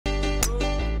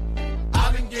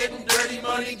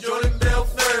money, Jordan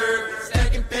Belfort.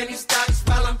 Stacking penny stocks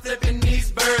while I'm flipping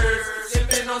these birds.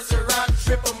 Sipping on Ciroc,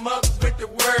 trip 'em up with the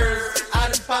words. I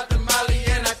done popped the Molly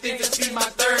and I think it's be my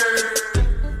third.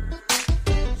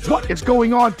 What is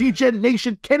going on, Degen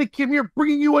Nation? Kenny Kim here,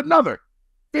 bringing you another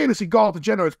Fantasy Golf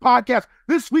Degenerates podcast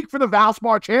this week for the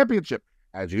Valspar Championship.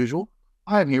 As usual,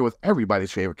 I am here with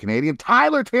everybody's favorite Canadian,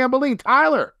 Tyler Tamboline.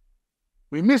 Tyler,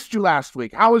 we missed you last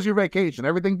week. How was your vacation?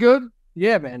 Everything good?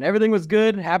 Yeah, man. Everything was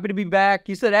good. Happy to be back.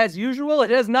 You said as usual. It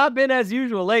has not been as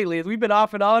usual lately. We've been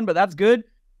off and on, but that's good.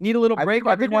 Need a little break.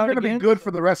 I think we're going to be good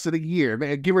for the rest of the year,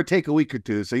 man. Give or take a week or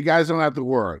two, so you guys don't have to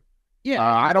worry. Yeah.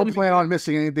 I don't plan on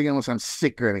missing anything unless I'm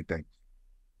sick or anything.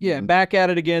 Yeah, back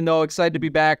at it again, though. Excited to be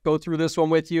back. Go through this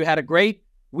one with you. Had a great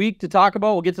week to talk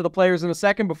about. We'll get to the players in a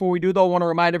second. Before we do, though, I want to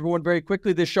remind everyone very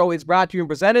quickly, this show is brought to you and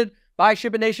presented by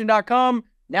ShipItNation.com.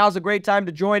 Now's a great time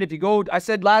to join. If you go, I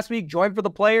said last week, join for the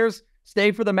players,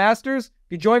 stay for the Masters.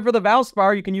 If you join for the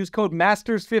Valspar, you can use code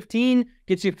MASTERS15,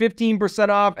 gets you 15%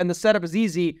 off, and the setup is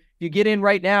easy. If you get in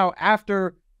right now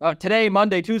after today,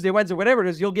 Monday, Tuesday, Wednesday, whatever it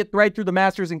is, you'll get right through the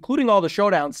Masters, including all the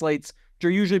showdown slates, which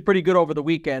are usually pretty good over the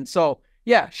weekend. So,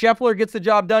 yeah, Scheffler gets the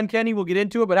job done, Kenny. We'll get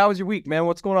into it, but how was your week, man?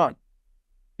 What's going on?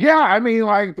 Yeah, I mean,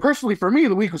 like, personally, for me,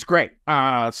 the week was great.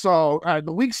 The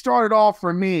week started off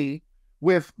for me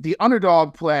with the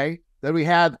underdog play that we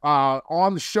had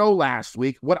on the show last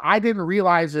week. What I didn't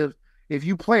realize is if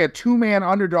you play a two-man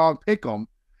underdog pick'em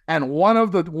and one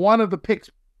of the picks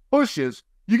pushes,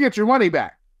 you get your money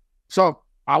back. So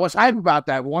I was hyped about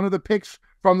that. One of the picks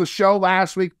from the show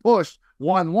last week pushed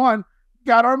 1-1,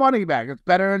 got our money back. It's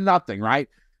better than nothing, right?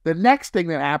 The next thing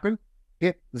that happened,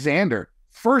 hit Xander,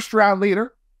 first round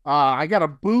leader. I got a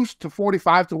boost to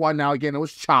 45-1 now. Again, it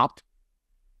was chopped.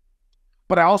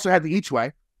 But I also had the each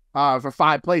way for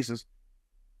 5 places.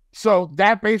 So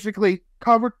that basically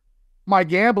covered my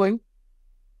gambling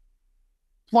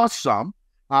plus some.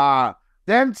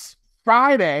 Then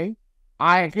Friday,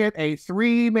 I hit a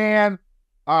 3-man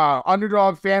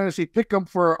underdog fantasy pick'em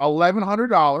for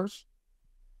 $1,100.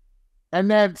 And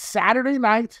then Saturday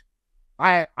night,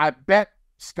 I bet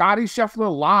Scottie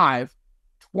Scheffler live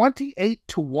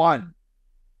 28-1.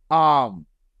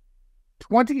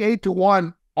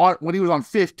 28-1 when he was on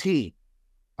 15.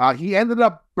 He ended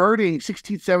up birdieing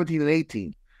 16, 17, and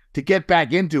 18 to get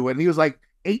back into it. And he was like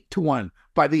 8-1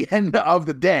 by the end of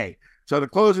the day. So the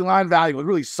closing line value was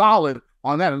really solid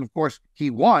on that. And of course, he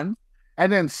won.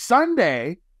 And then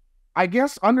Sunday, I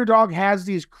guess Underdog has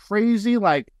these crazy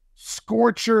like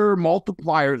scorcher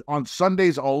multipliers on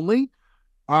Sundays only.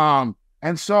 And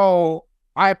so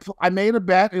I made a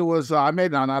bet. It was, not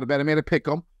a bet. I made a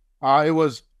pick'em. It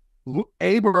was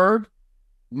Aberg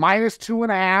minus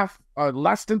 2.5,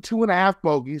 less than 2.5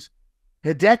 bogeys.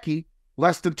 Hideki,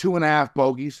 less than 2.5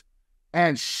 bogeys.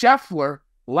 And Scheffler,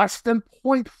 less than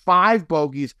 0.5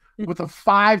 bogeys with a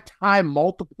 5-time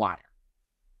multiplier.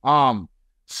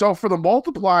 So for the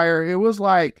multiplier, it was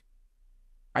like,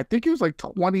 I think it was like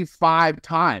 25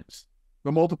 times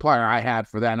the multiplier I had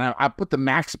for that. And I put the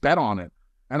max bet on it.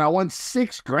 And I won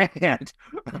 $6,000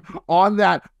 on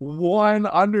that one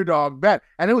underdog bet.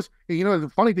 And it was, the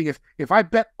funny thing is, if I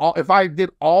did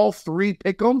all 3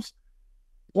 pick'ems,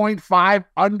 0.5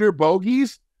 under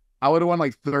bogeys, I would have won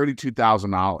like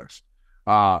 $32,000.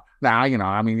 Now,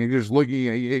 you're just looking,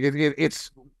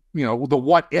 it's, the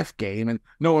what if game, and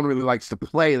no one really likes to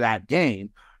play that game.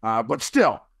 But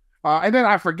still. And then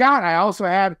I forgot, I also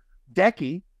had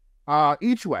Decky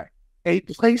each way, 8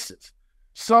 places.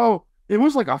 So it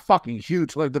was like a fucking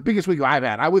huge, like the biggest week I've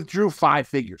had. I withdrew 5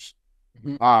 figures.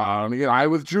 I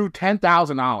withdrew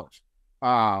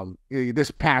 $10,000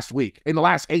 this past week in the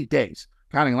last 8 days,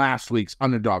 counting last week's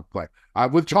underdog play.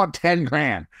 I've withdrawn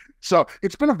 $10,000. So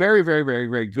it's been a very, very, very,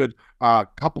 very good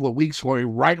couple of weeks for me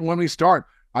right when we start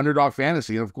Underdog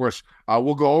Fantasy. And of course,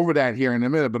 we'll go over that here in a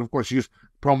minute. But of course, use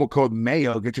promo code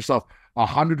Mayo. Get yourself a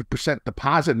 100%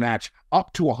 deposit match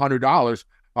up to $100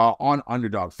 on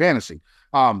Underdog Fantasy.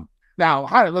 Now,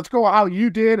 let's go how you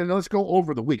did, and let's go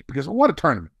over the week, because what a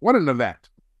tournament. What an event.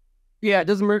 Yeah, it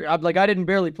doesn't matter. I didn't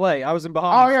barely play. I was in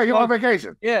Bahamas. Oh, yeah, you're on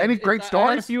vacation. Yeah. Any great stories? I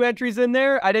had a few entries in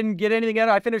there. I didn't get anything out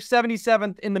of it. I finished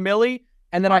 77th in the Millie,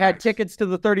 and then I had tickets to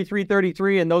the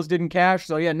 33-33, and those didn't cash.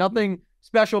 So, yeah, nothing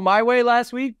special my way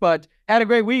last week, but had a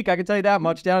great week. I can tell you that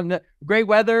much. Down in the great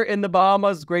weather in the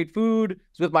Bahamas, great food.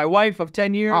 Was with my wife of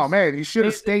 10 years. Oh, man, you should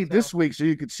have stayed this week so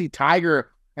you could see Tiger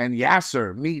and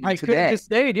Yasser meeting today. I could have just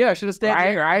stayed. Yeah, I should have stayed.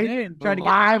 Right? Trying to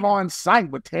live on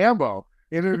site with Tambo,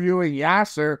 interviewing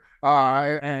Yasser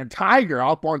and Tiger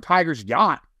up on Tiger's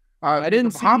yacht. I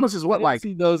didn't Bahamas is what, I didn't like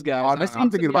see those guys.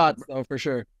 I'm thinking about though, for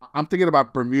sure. I'm thinking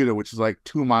about Bermuda, which is like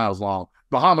 2 miles long.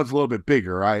 Bahamas a little bit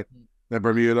bigger, right? than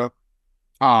Bermuda.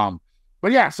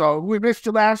 But yeah, so we missed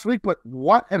you last week, but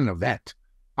what an event.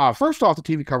 First off, the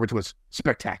TV coverage was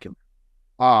spectacular.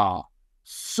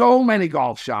 So many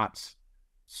golf shots,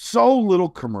 so little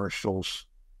commercials.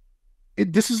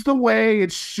 This is the way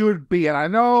it should be. And I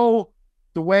know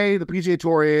the way the PGA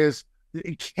Tour is,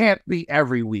 it can't be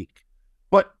every week.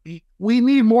 But we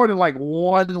need more than like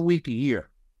 1 week a year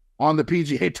on the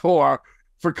PGA Tour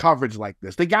for coverage like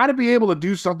this. They got to be able to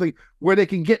do something where they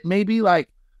can get maybe like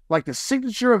the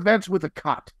signature events with a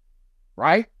cut,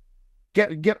 right?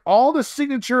 Get all the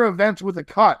signature events with a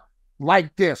cut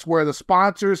like this, where the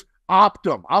sponsors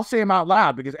Optum. I'll say them out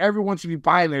loud because everyone should be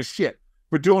buying their shit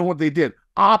for doing what they did.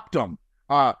 Optum,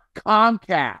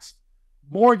 Comcast,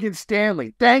 Morgan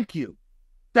Stanley. Thank you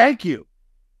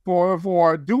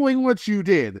for doing what you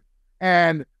did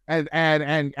and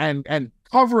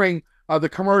covering the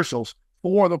commercials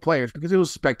for the players, because it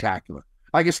was spectacular.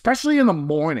 Like, especially in the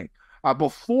morning,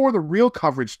 before the real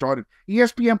coverage started,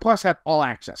 ESPN Plus had all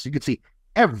access. You could see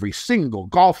every single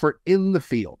golfer in the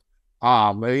field,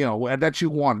 that you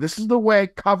want. This is the way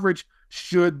coverage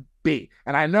should be.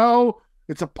 And I know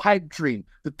it's a pipe dream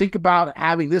to think about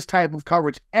having this type of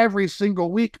coverage every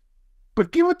single week,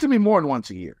 but give it to me more than once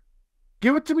a year.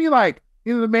 Give it to me like,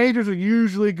 the majors are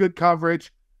usually good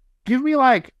coverage. Give me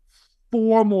like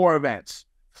 4 more events,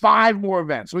 5 more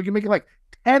events. So we can make it like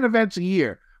 10 events a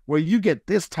year where you get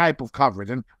this type of coverage.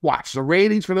 And watch, the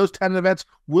ratings for those 10 events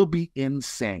will be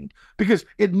insane, because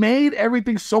it made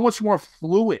everything so much more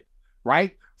fluid,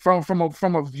 right? From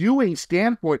a viewing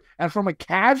standpoint and from a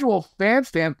casual fan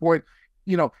standpoint,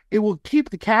 it will keep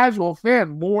the casual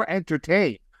fan more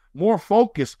entertained, more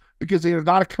focused, because there's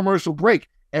not a commercial break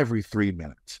every 3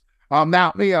 minutes.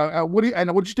 Now, what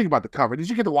did you think about the coverage? Did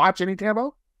you get to watch any,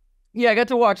 Tambo? Yeah, I got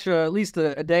to watch at least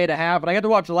a day and a half, and I got to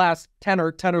watch the last 10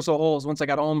 or so holes once I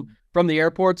got home from the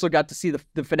airport, so I got to see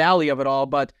the finale of it all.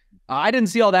 But I didn't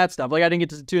see all that stuff. Like, I didn't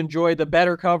get to enjoy the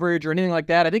better coverage or anything like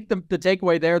that. I think the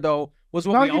takeaway there, though, was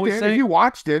what we always say. If you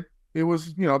watched it, it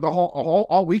was, the whole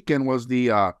all weekend was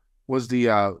the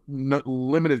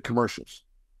limited commercials.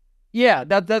 Yeah,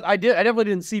 that I definitely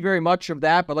didn't see very much of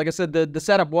that, but like I said, the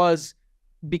setup was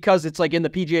because it's like in the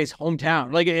PGA's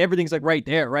hometown. Like, everything's like right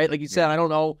there, right? Like you said, I don't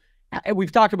know.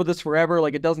 We've talked about this forever.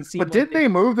 Like, it doesn't seem. But didn't they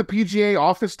move the PGA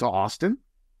office to Austin?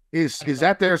 Is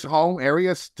that their home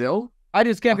area still? I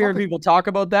just kept hearing people talk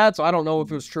about that, so I don't know if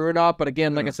it was true or not. But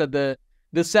again, like I said, the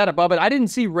setup of it, I didn't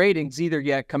see ratings either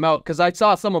yet come out, because I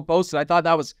saw someone posted. I thought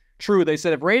that was true. They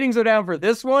said if ratings are down for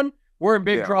this one, we're in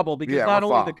big trouble, because not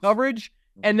only the coverage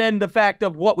and then the fact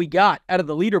of what we got out of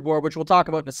the leaderboard, which we'll talk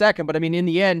about in a second. But I mean, in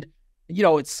the end,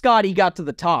 it's Scottie got to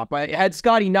the top. Had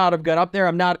Scottie not have got up there,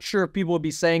 I'm not sure if people would be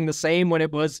saying the same when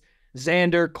it was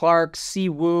Xander, Clark,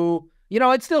 Siwoo.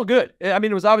 It's still good. I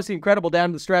mean, it was obviously incredible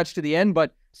down the stretch to the end,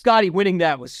 but Scottie winning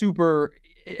that was super.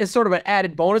 It's sort of an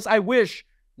added bonus. I wish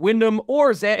Wyndham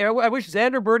or I wish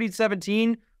Xander birdied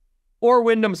 17 or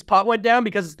Wyndham's putt went down,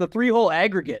 because it's the 3-hole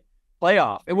aggregate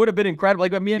playoff. It would have been incredible.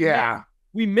 Like, I mean,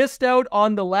 we missed out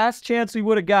on the last chance we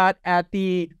would have got at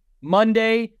the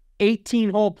Monday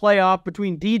 18-hole playoff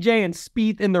between DJ and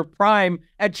Spieth in their prime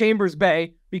at Chambers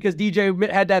Bay, because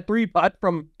DJ had that 3-putt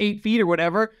from 8 feet or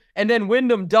whatever, and then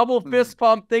Wyndham double fist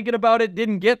pump thinking about it,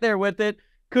 didn't get there with it,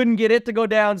 couldn't get it to go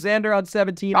down. Xander on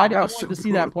 17. I wanted to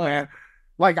see that play. Man.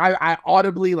 Like, I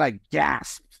audibly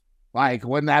gasped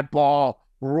when that ball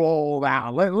rolled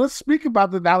out. Let's speak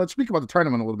about the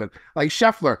tournament a little bit. Like,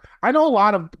 Scheffler, I know a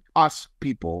lot of us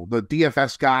people, the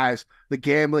DFS guys, the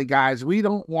gambling guys, we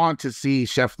don't want to see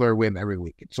Scheffler win every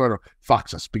week. It sort of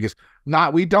fucks us, because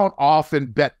we don't often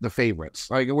bet the favorites.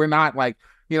 Like, we're not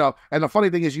and the funny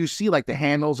thing is, you see the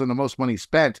handles and the most money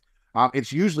spent,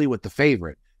 it's usually with the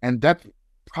favorite, and that's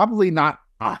probably not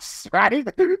us, right?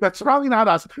 That's probably not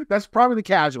us. That's probably the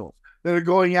casuals that are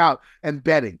going out and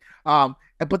betting.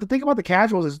 But the thing about the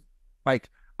casuals is, like,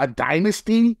 a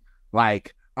dynasty,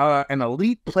 an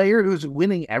elite player who's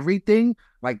winning everything,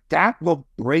 that will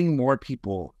bring more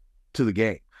people to the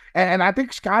game. And I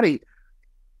think Scottie,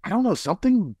 I don't know,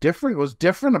 something different was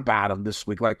different about him this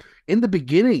week. Like, in the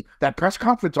beginning, that press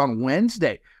conference on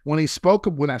Wednesday, when he spoke,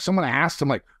 when someone asked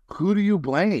him, who do you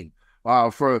blame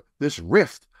for this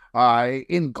rift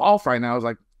in golf right now? I was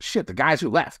like, shit, the guys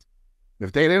who left.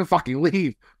 If they didn't fucking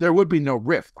leave, there would be no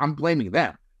rift. I'm blaming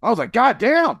them. I was like, God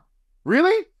damn,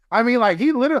 really? I mean,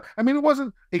 he literally, it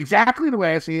wasn't exactly the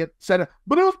way I said it,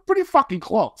 but it was pretty fucking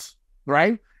close,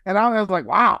 right? And I was like,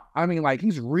 wow. I mean,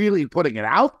 he's really putting it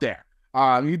out there.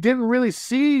 You didn't really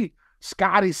see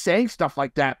Scottie saying stuff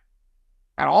like that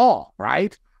at all,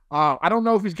 right? I don't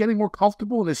know if he's getting more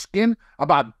comfortable in his skin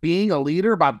about being a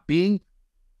leader, about being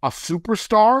a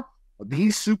superstar, the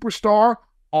superstar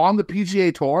on the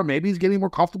PGA Tour. Maybe he's getting more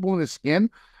comfortable in his skin.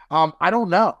 I don't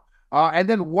know. And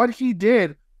then what he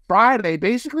did Friday,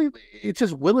 basically, it's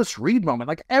just Willis Reed moment.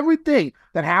 Like everything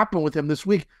that happened with him this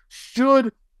week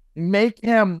should make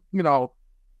him,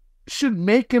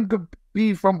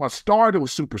 be from a star to a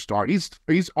superstar.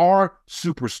 He's our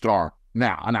superstar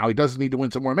now. Now he doesn't need to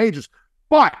win some more majors,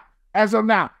 but as of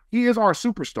now, he is our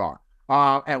superstar.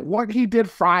 And what he did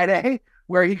Friday,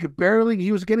 where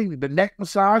he was getting the neck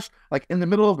massage like in the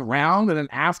middle of the round, and then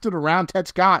after the round, Ted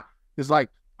Scott is like,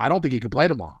 I don't think he can play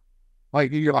tomorrow.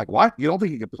 Like, you're like, what? You don't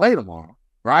think he can play tomorrow,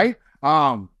 right?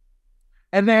 And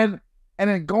then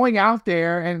going out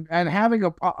there and having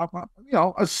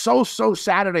a so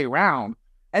Saturday round,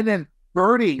 and then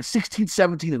birdieing 16,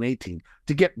 17, and 18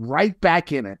 to get right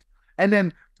back in it, and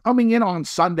then coming in on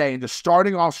Sunday and just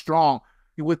starting off strong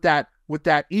with that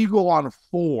eagle on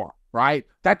 4, right?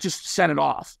 That just set it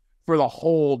off for the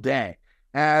whole day,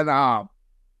 and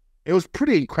it was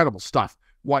pretty incredible stuff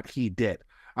what he did.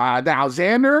 Now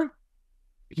Xander,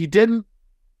 he didn't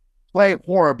play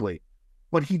horribly,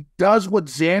 but he does what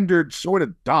Xander sort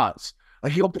of does.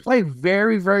 Like, he'll play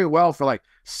very, very well for like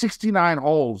 69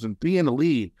 holes and be in the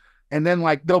lead. And then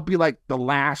like they'll be like the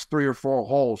last 3 or 4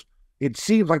 holes, it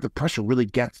seems like the pressure really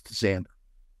gets to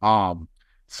Xander.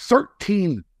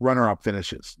 13 runner-up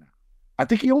finishes. I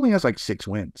think he only has like 6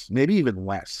 wins, maybe even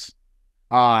less.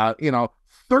 13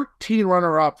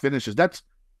 runner-up finishes. That's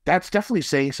definitely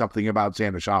saying something about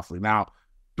Xander Schauffele. Now,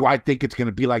 do I think it's going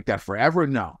to be like that forever?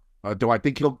 No. Do I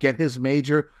think he'll get his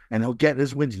major and he'll get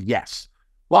his wins? Yes.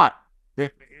 But,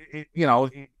 he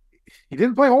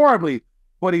didn't play horribly,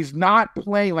 but he's not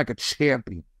playing like a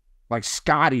champion, like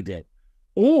Scottie did,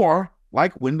 or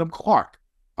like Wyndham Clark.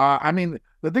 The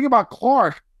thing about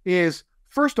Clark is,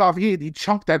 first off, he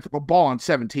chunked that ball on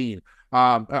 17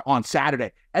 on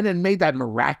Saturday, and then made that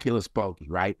miraculous bogey,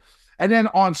 right? And then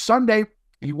on Sunday,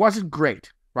 he wasn't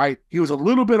great, right? He was a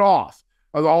little bit off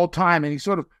the whole time, and he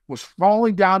sort of was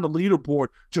falling down the leaderboard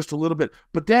just a little bit.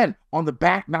 But then on the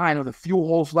back 9 of the few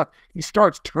holes left, he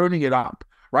starts turning it up,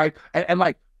 right? And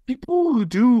like, people who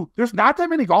do, there's not that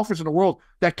many golfers in the world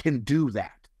that can do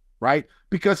that, right?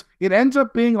 Because it ends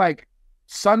up being like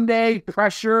Sunday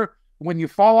pressure. When you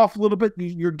fall off a little bit,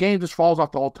 your game just falls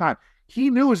off the whole time. He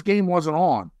knew his game wasn't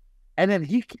on, and then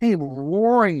he came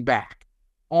roaring back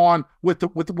on with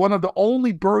one of the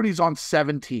only birdies on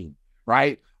 17,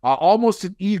 right? Almost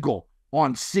an eagle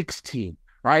on 16,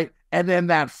 right? And then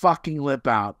that fucking lip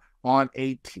out on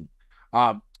 18.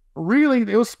 Really,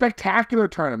 it was a spectacular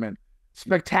tournament.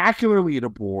 Spectacular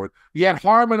leaderboard. You had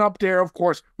Harman up there, of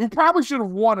course, who probably should have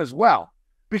won as well,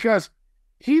 because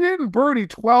he didn't birdie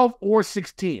 12 or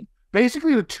 16.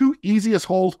 Basically the 2 easiest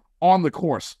holes on the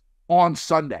course on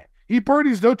Sunday. He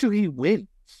birdies those 2, he wins.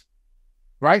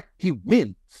 Right? He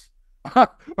wins.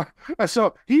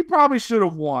 So he probably should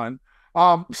have won.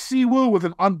 Siwoo with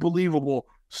an unbelievable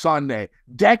Sunday.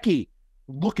 Decky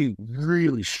looking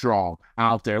really strong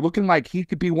out there. Looking like he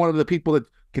could be one of the people that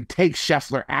can take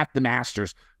Scheffler at the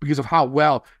Masters because of how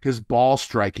well his ball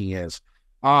striking is.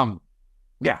 What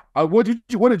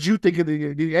did you think of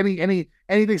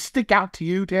anything stick out to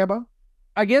you, Tambo?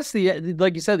 I guess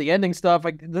like you said, the ending stuff,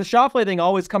 like the Schauffele thing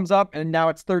always comes up, and now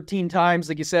it's 13 times,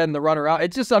 like you said, in the runner out.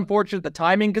 It's just unfortunate, the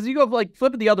timing, because you go like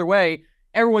flip it the other way,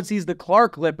 everyone sees the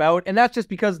Clark lip out, and that's just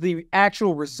because the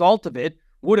actual result of it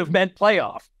would have meant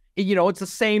playoff. It's the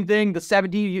same thing. The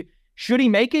 17, should he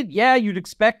make it? Yeah, you'd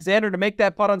expect Xander to make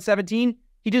that putt on 17.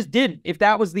 He just didn't. If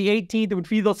that was the 18th, it would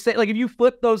feel the same. Like, if you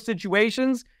flip those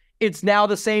situations, it's now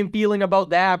the same feeling about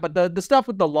that. But the stuff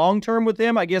with the long term with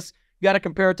him, I guess you got to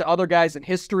compare it to other guys in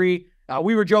history.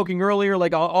 We were joking earlier,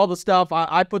 like all the stuff.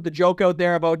 I put the joke out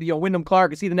there about, Wyndham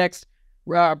Clark. Is he the next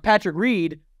Patrick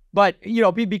Reed? But,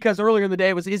 because earlier in the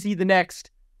day is he the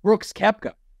next Brooks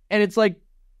Koepka? And it's like,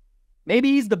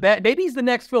 maybe he's the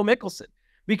next Phil Mickelson,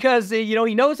 because,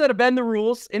 he knows how to bend the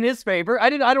rules in his favor. I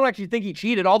don't actually think he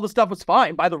cheated. All the stuff was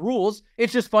fine by the rules.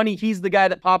 It's just funny. He's the guy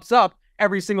that pops up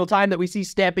every single time that we see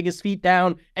stamping his feet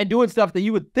down and doing stuff that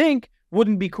you would think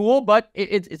wouldn't be cool, but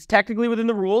it's technically within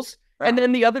the rules. Yeah. And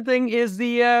then the other thing is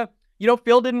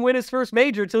Phil didn't win his first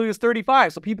major until he was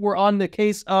 35. So people were on the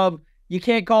case of, you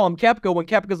can't call him Koepka when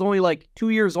Koepka's only like 2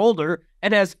 years older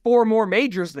and has 4 more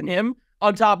majors than him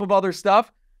on top of other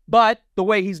stuff. But the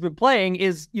way he's been playing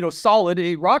is, solid,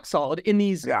 rock solid in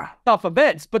these tough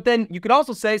events. But then you could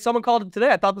also say, someone called it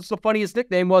today, I thought this was the funniest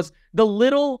nickname, was the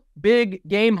little big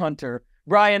game hunter,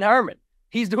 Brian Harman.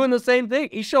 He's doing the same thing.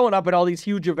 He's showing up at all these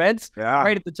huge events,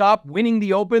 right at the top, winning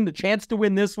the Open, the chance to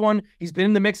win this one. He's been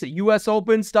in the mix at U.S.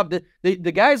 Open stuff.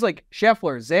 The guys like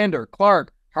Scheffler, Xander,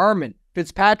 Clark, Harman,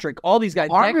 Fitzpatrick, all these guys.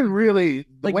 Harmon really,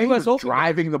 the like way he US was Open.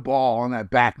 driving the ball on that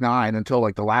back nine until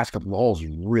like the last couple of holes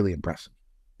was really impressive.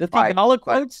 The Thigala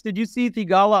quotes, did you see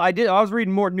Thigala? I was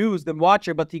reading more news than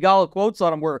watching, but Thigala quotes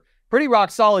on him were pretty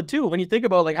rock solid too. When you think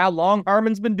about like how long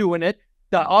Harmon's been doing it,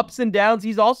 the ups and downs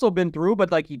he's also been through,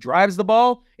 but like he drives the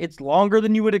ball. It's longer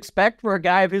than you would expect for a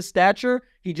guy of his stature.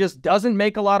 He just doesn't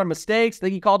make a lot of mistakes. I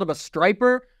think he called him a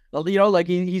striper. You know, like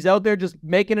he's out there just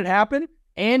making it happen.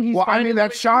 And he's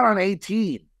that shot on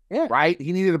 18, right?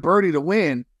 He needed a birdie to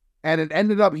win, and it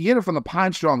ended up, he hit it from the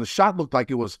pine straw, and the shot looked like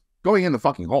it was going in the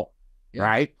fucking hole,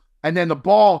 right? And then the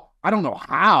ball, I don't know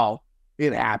how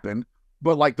it happened,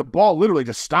 but like the ball literally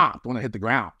just stopped when it hit the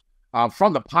ground.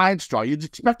 From the pine straw, you'd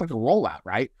expect like a rollout,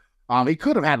 right? He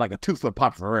could have had like a 2-foot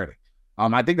putt for Verdi.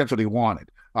 I think that's what he wanted,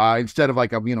 instead of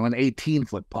like an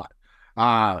 18-foot putt.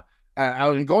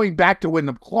 Going back to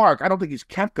Wyndham Clark, I don't think he's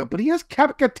Koepka, but he has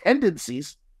Koepka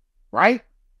tendencies, right?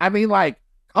 I mean, like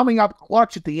coming up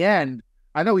clutch at the end.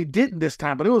 I know he didn't this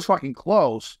time, but it was fucking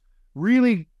close.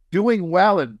 Really doing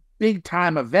well in big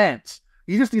time events.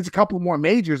 He just needs a couple more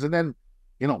majors, and then,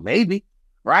 maybe,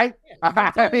 right? You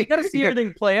got to see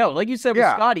everything play out. Like you said with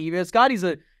Scottie. Scottie's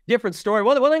a different story.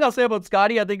 One thing I'll say about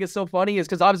Scottie, I think is so funny, is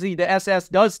because obviously the SS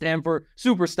does stand for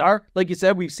superstar. Like you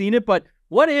said, we've seen it. But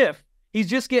what if he's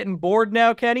just getting bored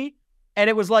now, Kenny? And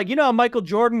it was like, how Michael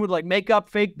Jordan would like make up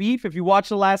fake beef if you watch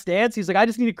The Last Dance? He's like, I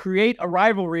just need to create a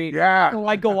rivalry. Yeah. So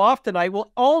I go off tonight.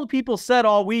 Well, all the people said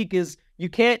all week is you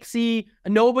can't see,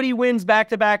 nobody wins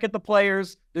back-to-back at the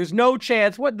Players. There's no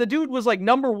chance. What the dude was like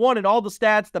number one in all the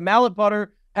stats. The mallet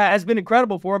putter has been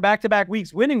incredible for him back-to-back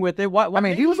weeks winning with it.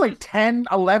 He was like 10,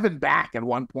 11 back at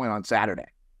one point on Saturday.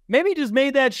 Maybe he just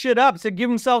made that shit up to give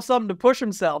himself something to push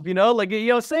himself,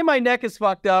 say my neck is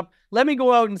fucked up. Let me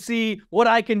go out and see what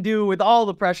I can do with all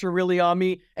the pressure really on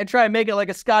me and try and make it like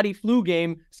a Scottie flu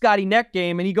game, Scottie neck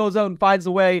game. And he goes out and finds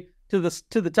a way to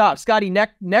the top. Scottie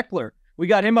NECKler. We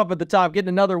got him up at the top, getting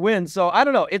another win. So I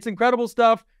don't know. It's incredible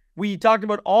stuff. We talked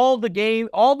about all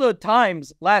the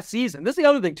times last season. This is the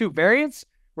other thing too, variance,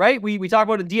 right? We talk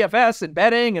about in DFS and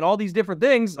betting and all these different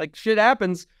things, like shit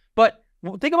happens. But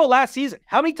think about last season.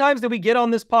 How many times did we get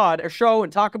on this pod or show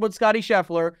and talk about Scottie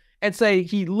Scheffler and say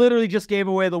he literally just gave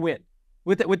away the win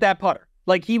with that putter?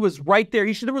 Like he was right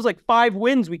there. There was like 5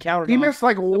 wins we counted. He missed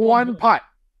like one putt.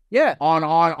 Yeah.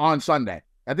 On Sunday.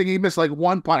 I think he missed like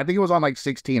one putt. I think it was on like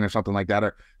 16 or something like that,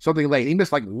 or something late. He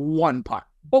missed like one putt.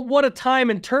 But what a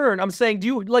time and turn. I'm saying,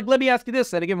 let me ask you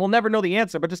this, and again, we'll never know the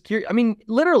answer, but just curious. I mean,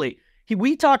 literally,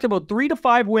 we talked about 3 to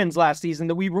 5 wins last season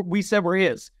that we said were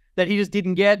his, that he just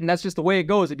didn't get, and that's just the way it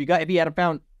goes. If he had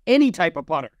found any type of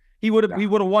putter, he would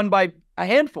have won by a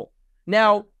handful.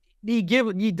 Now,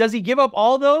 does he give up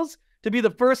all those to be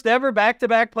the first ever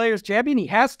back-to-back Players champion? He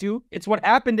has to. It's what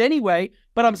happened anyway.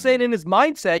 But I'm saying in his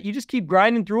mindset, you just keep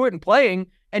grinding through it and playing,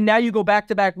 and now you go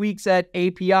back-to-back weeks at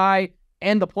API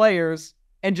and the Players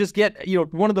and just get,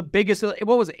 one of the biggest,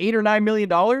 what was it, $8 or $9 million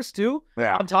too?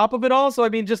 Yeah. On top of it all. So, I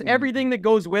mean, just everything that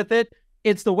goes with it.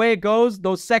 It's the way it goes.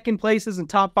 Those second places and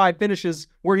top 5 finishes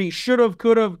where he should have,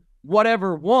 could have,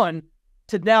 whatever won,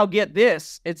 to now get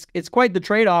this. It's quite the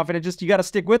trade-off, and you got to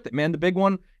stick with it, man. The big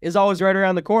one is always right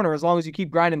around the corner as long as you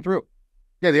keep grinding through.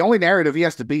 Yeah, the only narrative he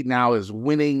has to beat now is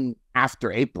winning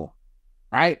after April,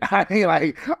 right? I mean,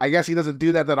 I guess he doesn't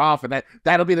do that often.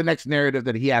 That'll be the next narrative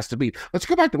that he has to beat. Let's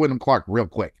go back to Wyndham Clark real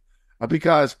quick,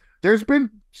 because there's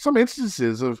been some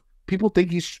instances of people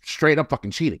think he's straight up fucking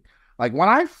cheating. Like when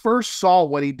I first saw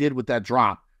what he did with that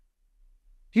drop,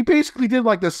 he basically did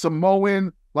like the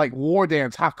Samoan like war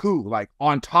dance haku, like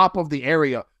on top of the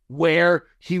area where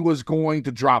he was going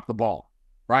to drop the ball,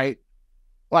 right?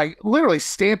 Like literally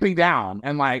stamping down,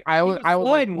 and like I was like,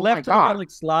 oh left to like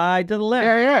slide to the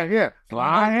left. Yeah.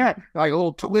 Slide, like a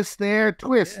little twist there,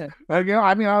 twist. Yeah.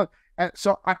 I mean,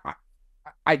 so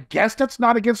I guess that's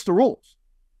not against the rules.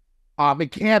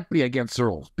 It can't be against the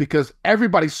rules because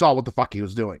everybody saw what the fuck he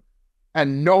was doing,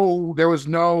 and there was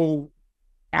no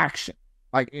action.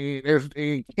 Like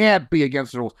it can't be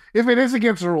against the rules. If it is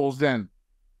against the rules, then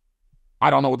I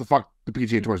don't know what the fuck the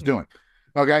PGA Tour is doing.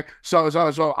 Okay,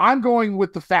 so I'm going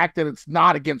with the fact that it's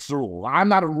not against the rule. I'm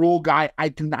not a rule guy. I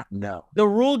do not know. The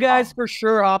rule guys for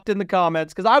sure hopped in the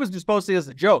comments because I was just posting as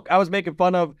a joke. I was making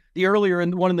fun of the earlier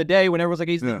one in the day when everyone was like,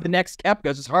 he's the next Koepka.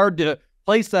 It's hard to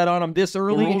place that on him this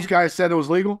early. The rules guys said it was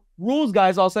legal? Rules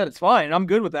guys all said it's fine. I'm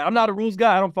good with that. I'm not a rules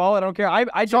guy. I don't follow it. I don't care.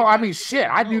 I mean, shit.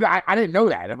 I knew that. I didn't know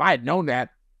that. If I had known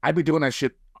that, I'd be doing that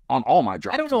shit on all my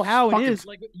drops. I don't know how it is.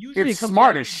 Like usually it's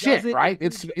smart as shit, right?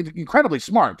 It's incredibly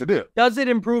smart to do. Does it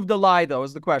improve the lie, though,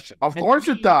 is the question. Of course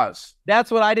it does. That's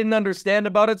what I didn't understand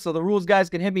about it. So the rules guys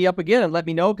can hit me up again and let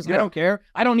me know, because I don't care.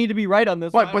 I don't need to be right on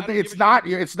this. But it's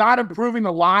not improving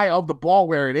the lie of the ball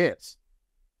where it is.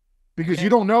 Because you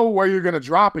don't know where you're going to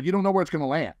drop it. You don't know where it's going to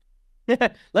land.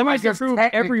 Let me improve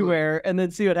everywhere and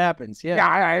then see what happens.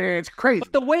 Yeah, it's crazy.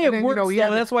 But the way it works,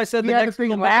 that's why I said the next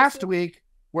thing last week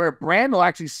where Brandel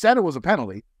actually said it was a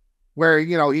penalty, where,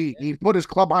 he put his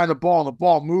club behind the ball and the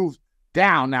ball moved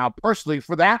down. Now, personally,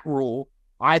 for that rule,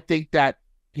 I think that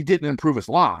he didn't improve his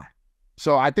lie.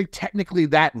 So I think technically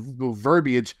that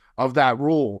verbiage of that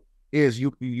rule is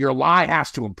your lie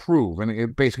has to improve, and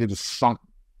it basically just sunk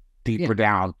deeper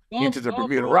down into the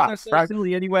Bermuda Rock, right?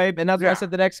 Silly anyway, and that's why I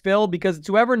said the next fill, because it's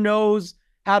whoever knows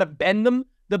how to bend them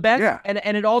the best. Yeah.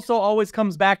 And it also always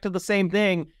comes back to the same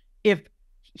thing. If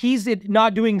he's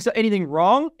not doing anything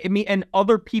wrong, and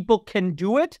other people can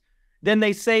do it, then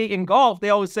they say in golf, they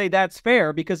always say that's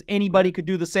fair because anybody could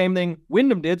do the same thing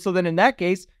Wyndham did. So then in that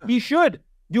case, he should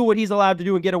do what he's allowed to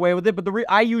do and get away with it. But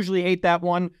I usually hate that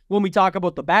one when we talk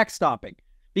about the backstopping.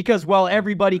 Because while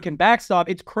everybody can backstop,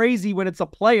 it's crazy when it's a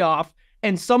playoff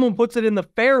and someone puts it in the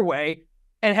fairway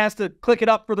and has to click it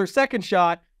up for their second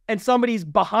shot, and somebody's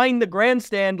behind the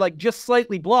grandstand, like just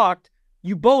slightly blocked.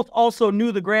 You both also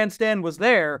knew the grandstand was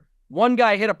there. One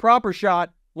guy hit a proper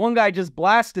shot, one guy just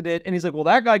blasted it, and he's like, well,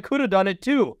 that guy could have done it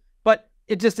too. But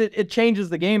it changes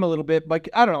the game a little bit. But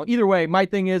I don't know. Either way, my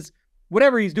thing is,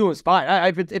 whatever he's doing is fine.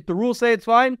 If the rules say it's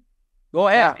fine, go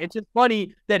ahead. Yeah. It's just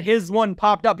funny that his one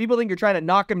popped up. People think you're trying to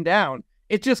knock him down.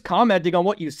 It's just commenting on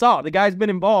what you saw. The guy's been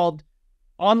involved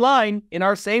online in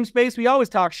our same space. We always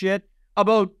talk shit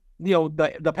about,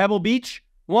 the Pebble Beach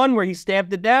one where he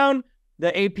stamped it down,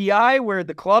 the API where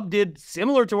the club did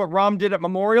similar to what Rahm did at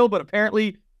Memorial, but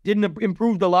apparently didn't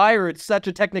improve the lie, or it's such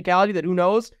a technicality that who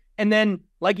knows. And then,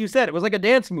 like you said, it was like a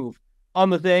dance move on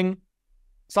the thing.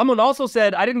 Someone also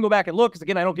said, I didn't go back and look because,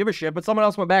 again, I don't give a shit, but someone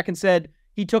else went back and said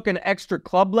he took an extra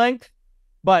club length,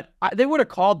 but they would have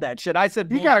called that shit. I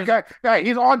said, he's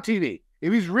on TV.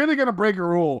 If he's really going to break a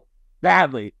rule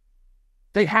badly,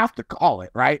 they have to call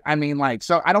it, right? I mean,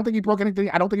 so I don't think he broke anything.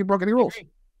 I don't think he broke any rules.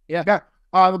 Yeah.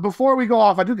 Before we go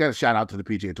off, I do get a shout out to the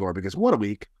PGA Tour, because what a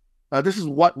week. This is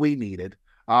what we needed.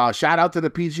 Shout out to the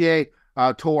PGA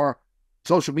Tour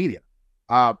social media.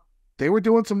 They were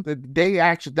doing some day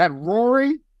action. That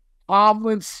Rory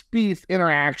Hovland Spieth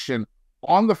interaction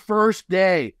on the first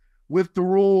day with the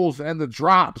rules and the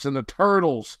drops and the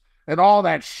turtles and all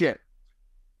that shit.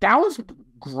 That was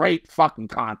great fucking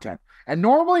content. And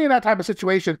normally in that type of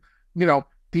situation, the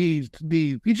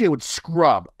PGA would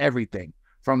scrub everything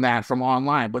from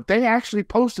online, but they actually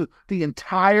posted the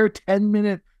entire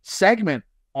 10-minute segment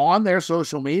on their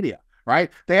social media,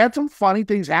 right? They had some funny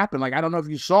things happen. Like, I don't know if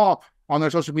you saw on their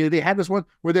social media, they had this one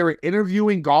where they were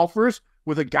interviewing golfers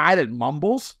with a guy that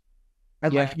mumbles.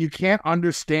 And you can't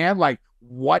understand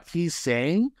what he's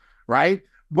saying, right?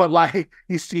 But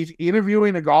he's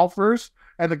interviewing the golfers,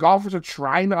 and the golfers are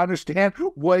trying to understand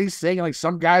what he's saying. And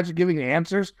some guys are giving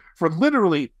answers for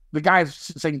literally the guys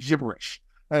saying gibberish.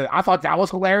 I thought that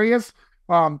was hilarious.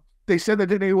 They said that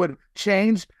they would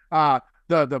change the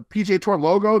PGA Tour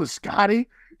logo to Scottie.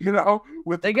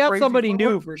 They got somebody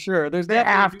new for sure. There's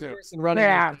that person running. They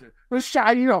have to.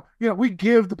 We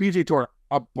give the PGA Tour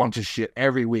a bunch of shit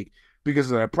every week,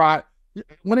 because of their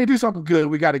when they do something good,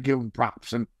 we got to give them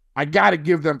props, and I got to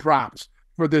give them props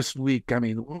for this week. I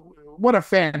mean, what a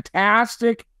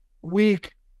fantastic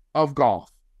week of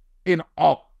golf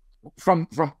from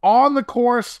on the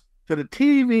course to the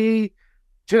TV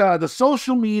to the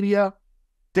social media.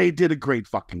 They did a great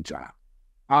fucking job.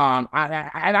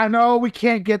 I know we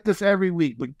can't get this every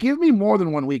week, but give me more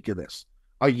than 1 week of this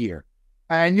a year,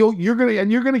 and you're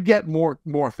gonna get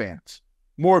more fans,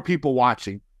 more people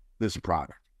watching this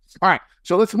product. All right,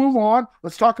 so let's move on.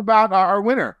 Let's talk about our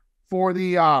winner for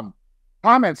the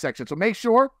comment section. So make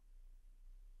sure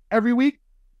every week,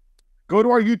 go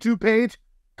to our YouTube page,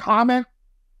 comment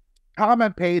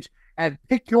page, and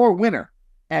pick your winner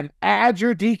and add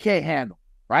your DK handle,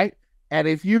 right? And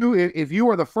if you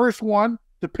are the first one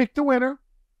to pick the winner,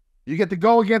 you get to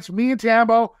go against me and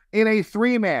Tambo in a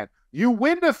 3-man. You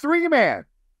win the 3-man.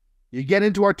 You get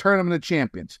into our Tournament of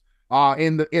Champions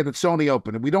in the Sony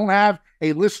Open. And we don't have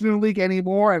a listener league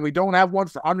anymore, and we don't have one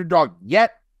for Underdog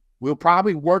yet. We'll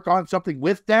probably work on something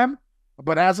with them,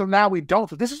 but as of now, we don't.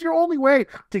 So this is your only way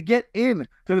to get in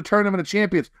to the Tournament of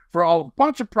Champions for a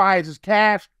bunch of prizes,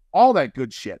 cash, all that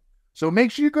good shit. So make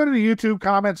sure you go to the YouTube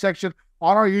comment section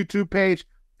on our YouTube page,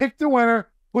 pick the winner,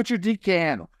 put your DK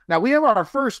handle. Now, we have our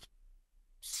first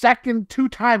second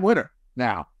two-time winner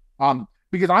now.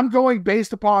 Because I'm going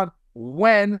based upon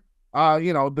when,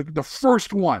 the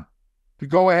first one to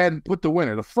go ahead and put the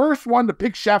winner. The first one to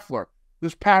pick Scheffler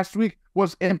this past week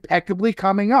was impeccably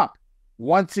coming up.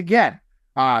 Once again,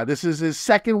 this is his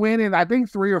second win in, I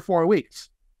think, 3 or 4 weeks.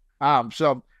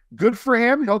 So good for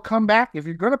him. He'll come back. If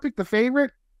you're going to pick the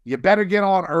favorite, you better get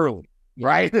on early,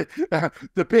 right?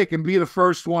 To pick and be the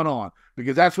first one on,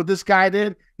 because that's what this guy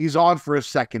did. He's on for a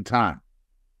second time.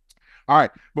 All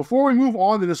right, before we move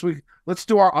on to this week, let's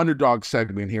do our underdog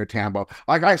segment here, Tambo.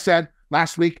 Like I said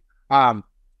last week,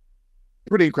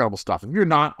 pretty incredible stuff. If you're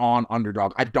not on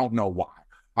Underdog, I don't know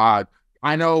why.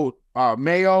 I know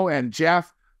Mayo and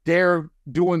Jeff, they're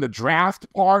doing the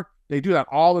draft part. They do that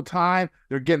all the time.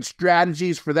 They're getting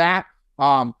strategies for that.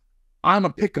 I'm a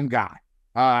pick'em guy.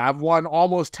 I've won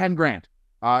almost 10 grand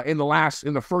in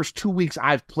the first 2 weeks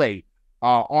I've played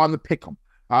on the pick'em.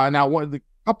 Now, a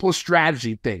couple of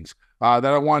strategy things that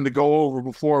I wanted to go over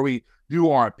before we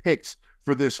do our picks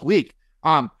for this week.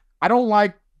 I don't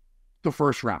like the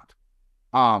first round.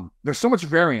 There's so much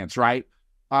variance, right?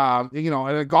 And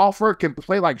a golfer can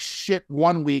play like shit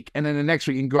 1 week, and then the next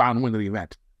week you can go out and win the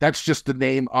event. That's just the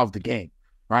name of the game,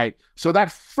 right? So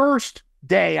that first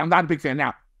day, I'm not a big fan.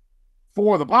 Now,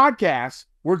 for the podcast,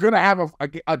 we're going to have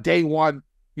a day one,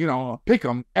 pick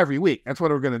 'em every week. That's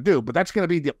what we're going to do. But that's going to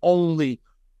be the only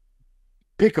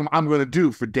pick 'em I'm going to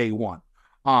do for day one.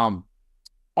 On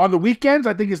the weekends,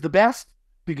 I think is the best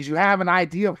because you have an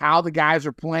idea of how the guys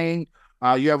are playing.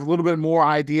 You have a little bit more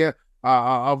idea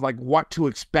of like what to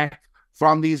expect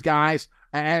from these guys.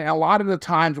 And a lot of the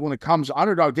times when it comes to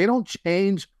Underdog, they don't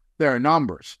change their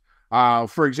numbers.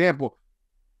 For example,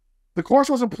 the course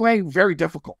wasn't playing very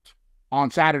difficult on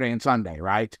Saturday and Sunday,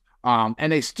 right?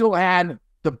 And they still had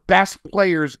the best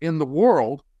players in the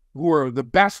world who were the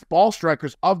best ball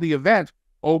strikers of the event,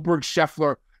 Oberg,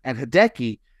 Scheffler, and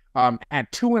Hideki,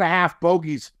 at 2.5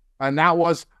 bogeys, and that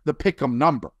was the pick'em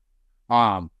number.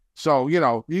 So,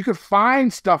 you could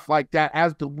find stuff like that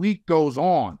as the week goes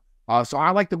on. So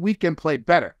I like the weekend play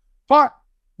better. But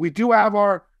we do have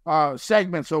our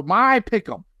segment. So my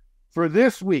pick'em for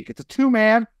this week, it's a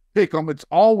 2-man pick'em. It's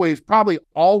probably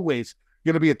always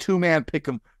going to be a 2-man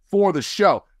pick'em for the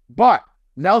show. But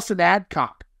Nelson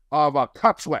Adcock of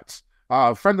Cut Sweats,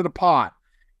 friend of the pod,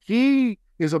 he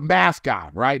is a math guy,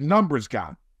 right? Numbers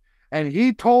guy. And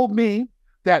he told me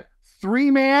that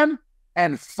 3-man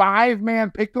and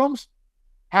 5-man pick'ems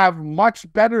have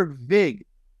much better vig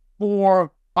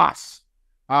for us.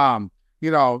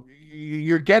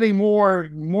 You're getting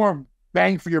more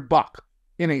bang for your buck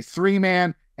in a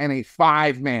 3-man and a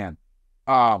 5-man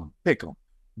pick'em.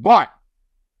 But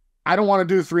I don't want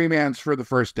to do 3-mans for the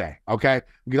first day, okay?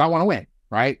 Because I want to win,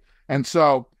 right? And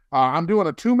so I'm doing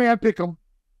a 2-man pick'em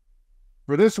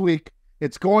for this week.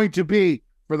 It's going to be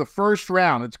for the first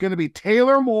round. It's going to be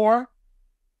Taylor Moore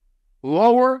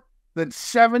lower than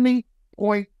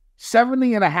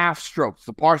 70.5 strokes.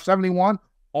 The par 71.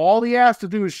 All he has to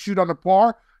do is shoot under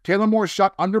par. Taylor Moore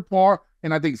shot under par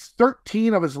in, I think,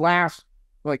 13 of his last,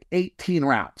 18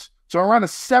 rounds. So around a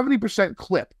 70%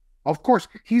 clip. Of course,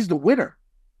 he's the winner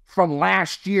from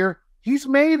last year.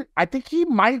 I think he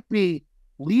might be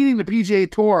leading the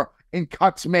PGA Tour in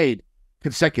cuts made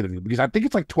consecutively because I think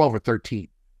it's like 12 or 13.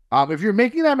 If you're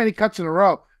making that many cuts in a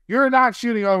row, you're not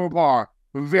shooting over par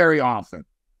very often,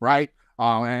 right?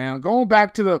 And going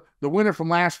back to the winner from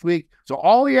last week, so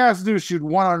all he has to do is shoot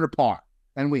 1 under par,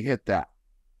 and we hit that.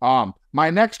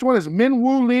 My next one is Min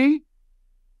Woo Lee,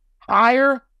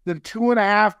 higher than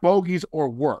 2.5 bogeys or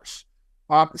worse.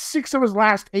 6 of his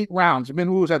last 8 rounds,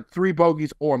 Min Woo's had 3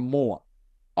 bogeys or more.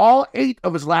 All 8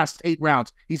 of his last 8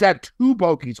 rounds, he's had 2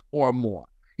 bogeys or more.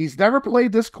 He's never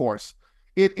played this course.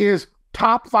 It is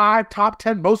top 5, top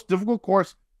 10 most difficult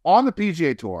course on the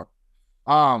PGA Tour.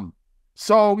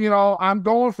 So, I'm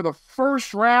going for the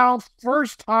first round,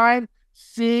 first time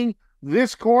seeing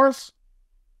this course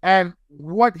and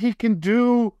what he can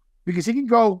do because he can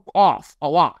go off a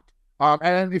lot.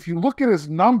 And if you look at his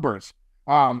numbers,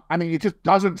 it just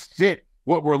doesn't fit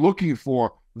what we're looking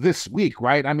for this week,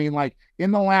 right?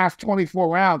 In the last 24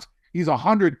 rounds, he's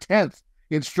 110th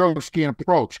in stroke gain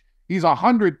approach. He's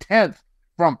 110th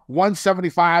from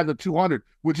 175 to 200,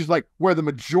 which is where the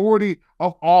majority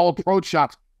of all approach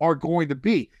shots are going to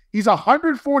be. He's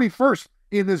 141st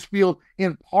in this field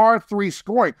in par 3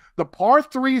 scoring. The par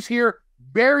 3s here,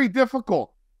 very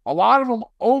difficult. A lot of them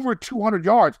over 200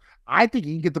 yards. I think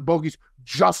he can get the bogeys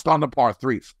just on the par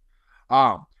 3s.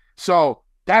 So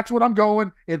that's what I'm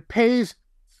going. It pays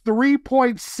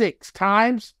 3.6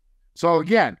 times. So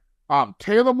again,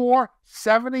 Taylor Moore,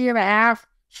 70.5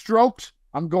 strokes.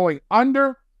 I'm going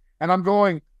under. and I'm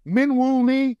going Min Woo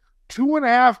Lee,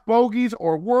 2.5 bogeys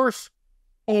or worse,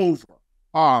 over.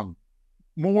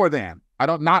 More than.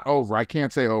 Not over. I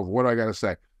can't say over. What do I got to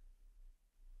say?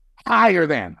 Higher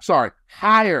than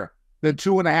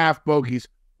 2.5 bogeys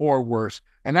or worse.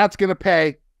 And that's going to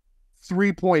pay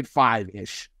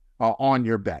 3.5-ish on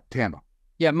your bet. Tambo.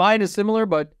 Yeah, mine is similar,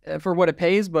 but for what it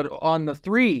pays, but on the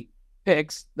 3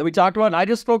 picks that we talked about, and I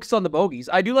just focus on the bogeys.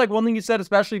 I do like one thing you said,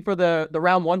 especially for the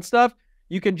round 1 stuff.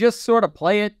 You can just sort of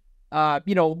play it,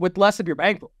 with less of your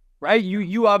bankroll, right?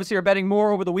 You obviously are betting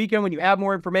more over the weekend when you have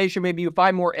more information. Maybe you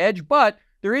find more edge, but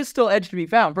there is still edge to be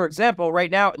found. For example, right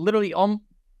now, literally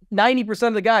 90%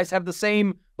 of the guys have the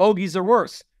same bogeys or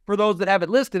worse for those that have it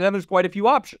listed, and there's quite a few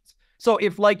options. So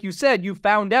if, like you said, you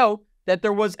found out that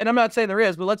there was, and I'm not saying there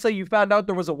is, but let's say you found out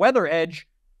there was a weather edge.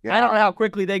 Yeah. I don't know how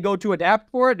quickly they go to adapt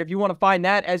for it. If you want to find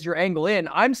that as your angle in,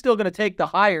 I'm still going to take the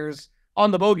hires on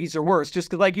the bogeys or worse, just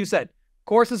because, like you said,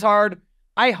 course is hard.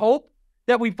 I hope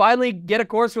that we finally get a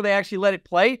course where they actually let it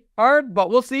play hard,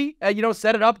 but we'll see.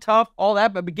 Set it up tough, all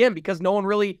that. But again, because no one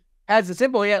really has this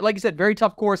info yet, like you said, very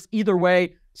tough course either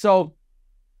way. So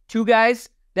 2 guys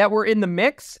that were in the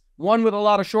mix, one with a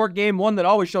lot of short game, one that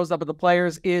always shows up at the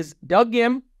players, is Doug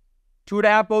Gim,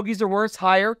 2.5 bogeys or worse,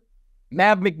 higher.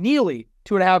 Mav McNeely,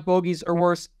 2.5 bogeys or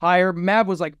worse, higher. Mav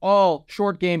was like all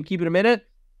short game, keep it a minute.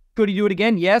 Could he do it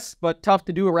again? Yes, but tough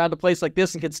to do around a place like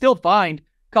this, and could still find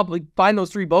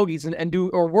those 3 bogeys and do,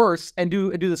 or worse, and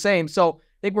do the same. So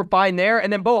I think we're fine there.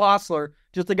 And then Bo Hostler,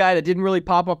 just a guy that didn't really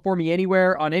pop up for me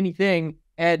anywhere on anything,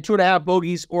 and 2.5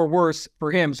 bogeys or worse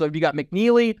for him. So if you got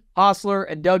McNeely, Hostler,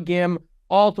 and Doug Gim,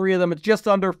 all 3 of them, it's just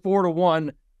under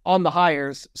 4-1 on the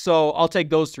hires. So I'll take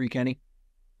those 3, Kenny.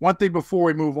 One thing before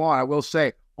we move on, I will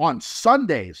say, on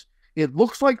Sundays, it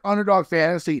looks like Underdog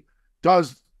Fantasy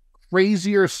does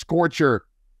crazier scorcher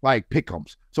like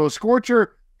pick'ems. So a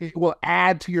scorcher, it will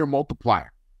add to your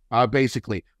multiplier,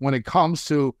 basically, when it comes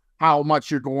to how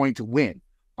much you're going to win.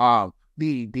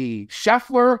 The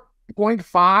Scheffler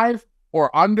 0.5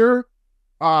 or under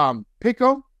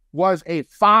pick'em was a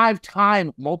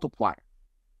 5-time multiplier.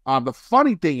 The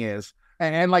funny thing is,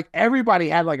 and like everybody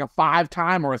had like a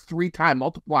 5-time or a 3-time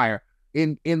multiplier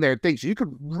in their thing. So you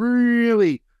could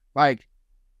really like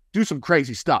do some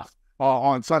crazy stuff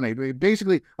on Sunday.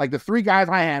 Basically, like the 3 guys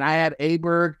I had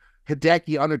Aberg,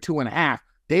 Hideki under 2.5.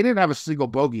 They didn't have a single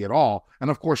bogey at all. And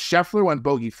of course, Scheffler went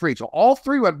bogey free. So all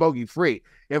 3 went bogey free.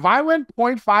 If I went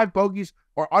 0.5 bogeys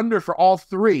or under for all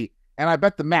 3, and I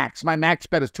bet the max, my max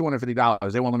bet is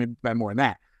 $250. They won't let me bet more than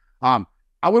that.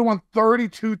 I would have won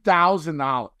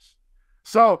 $32,000.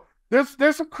 So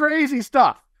there's some crazy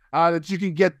stuff that you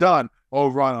can get done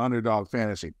over on Underdog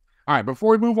Fantasy. All right,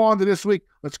 before we move on to this week,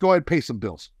 let's go ahead and pay some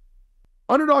bills.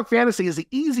 Underdog Fantasy is the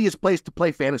easiest place to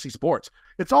play fantasy sports.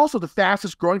 It's also the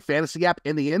fastest growing fantasy app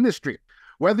in the industry.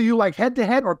 Whether you like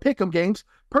head-to-head or pick'em games,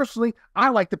 personally, I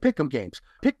like the pick'em games.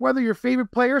 Pick whether your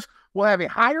favorite players will have a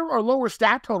higher or lower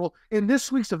stat total in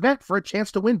this week's event for a chance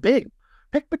to win big.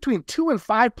 Pick between 2 and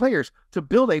 5 players to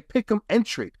build a pick'em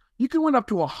entry. You can win up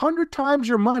to 100 times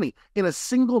your money in a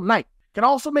single night. You can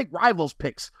also make rivals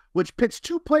picks, which pits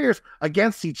 2 players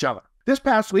against each other. This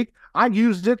past week, I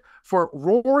used it for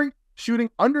Rory shooting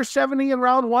under 70 in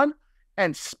round 1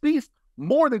 and Spieth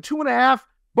more than 2.5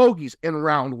 bogeys in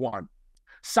round 1.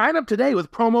 Sign up today with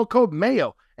promo code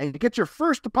Mayo and get your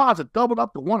first deposit doubled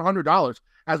up to $100,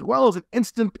 as well as an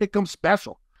instant pick'em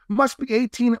special. Must be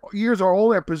 18 years or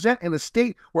older and present in a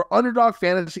state where Underdog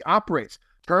Fantasy operates.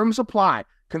 Terms apply.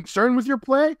 Concerned with your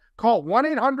play? Call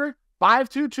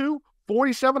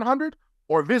 1-800-522-4700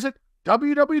 or visit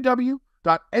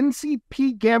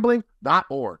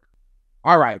www.ncpgambling.org.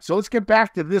 All right, so let's get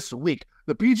back to this week.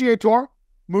 The PGA Tour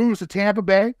moves to Tampa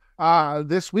Bay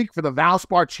this week for the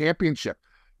Valspar Championship,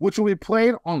 which will be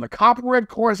played on the Copper Red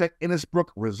course at Innisbrook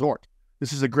Resort.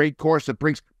 This is a great course that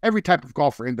brings every type of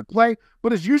golfer into play,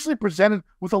 but is usually presented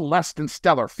with a less than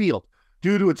stellar field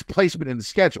due to its placement in the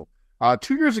schedule.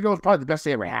 2 years ago was probably the best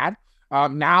they ever had.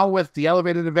 Now with the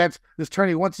elevated events, this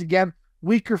tourney once again,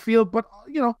 weaker field, but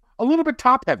a little bit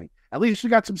top heavy. At least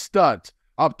we got some studs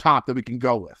up top that we can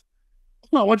go with.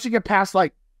 Well, once you get past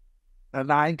like a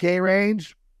 9K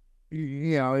range,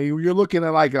 you're looking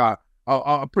at like a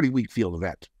pretty weak field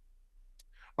event.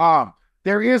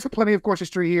 There is plenty of course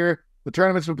history here. The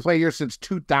tournament's been played here since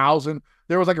 2000.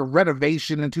 There was like a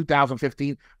renovation in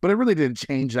 2015, but it really didn't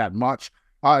change that much.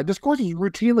 This course is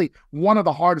routinely one of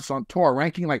the hardest on tour,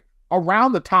 ranking like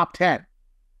around the top 10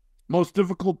 most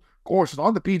difficult courses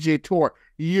on the PGA Tour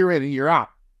year in and year out.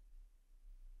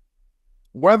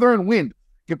 Weather and wind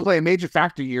can play a major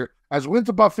factor here, as winds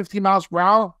above 15 miles per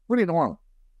hour, pretty normal.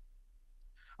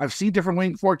 I've seen different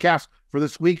wind forecasts for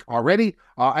this week already,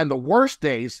 and the worst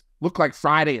days look like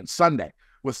Friday and Sunday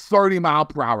with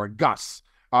 30-mile-per-hour gusts.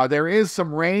 There is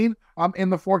some rain in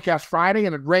the forecast Friday,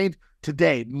 and it rained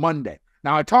today, Monday.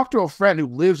 Now, I talked to a friend who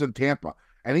lives in Tampa,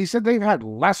 and he said they've had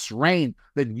less rain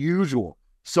than usual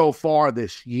so far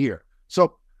this year.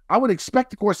 So I would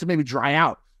expect the course to maybe dry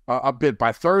out a bit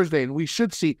by Thursday, and we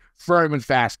should see firm and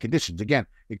fast conditions. Again,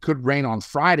 it could rain on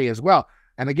Friday as well.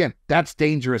 And again, that's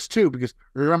dangerous too, because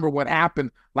remember what happened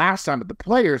last time at the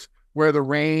Players, where the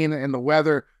rain and the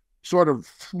weather sort of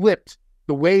flipped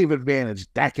the wave advantage.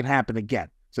 That can happen again.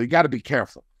 So you got to be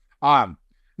careful.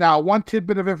 Now, one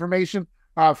tidbit of information,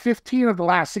 15 of the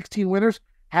last 16 winners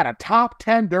had a top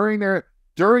 10 during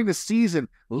the season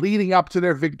leading up to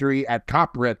their victory at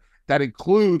Copperhead. That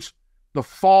includes the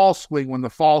fall swing, when the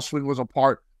fall swing was a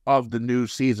part of the new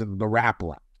season, the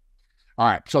wrap-around. All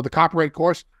right, so the Copperhead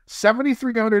course,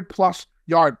 7,300-plus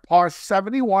yard par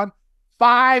 71,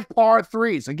 5 par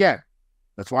 3s. Again,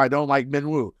 that's why I don't like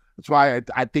Minwoo. That's why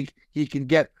I think he can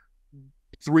get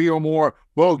 3 or more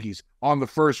bogeys on the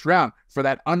first round for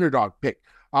that underdog pick.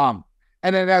 And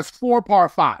then it has 4 par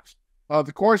 5s.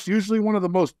 The course, usually one of the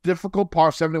most difficult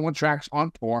par 71 tracks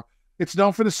on tour. It's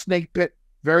known for the snake pit,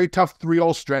 very tough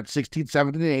 3-hole stretch, 16,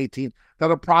 17, and 18.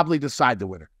 That'll probably decide the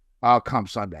winner come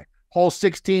Sunday. Hole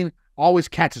 16 always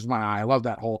catches my eye. I love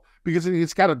that hole because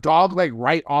it's got a dog leg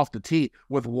right off the tee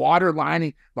with water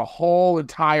lining the whole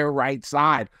entire right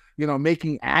side,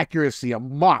 making accuracy a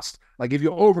must. Like if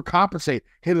you overcompensate,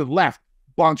 hit it left,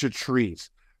 bunch of trees.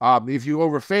 If you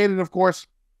overfade it, of course,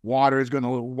 water is going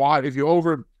to, if you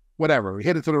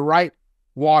hit it to the right,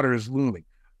 water is looming.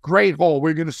 Great hole.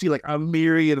 We're going to see like a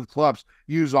myriad of clubs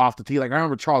used off the tee. Like I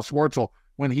remember Charles Schwartzel,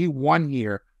 when he won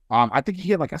here, I think he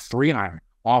hit like a 3-iron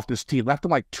off this tee, left him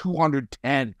like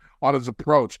 210 on his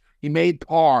approach. He made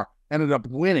par, ended up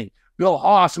winning. Bill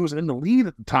Haas, who was in the lead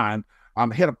at the time,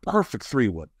 hit a perfect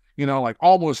 3-wood, like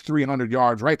almost 300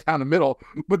 yards right down the middle.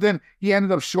 But then he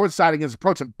ended up short-siding his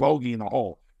approach and bogeying the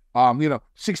hole.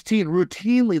 16,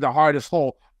 routinely the hardest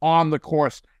hole on the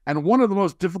course and one of the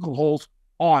most difficult holes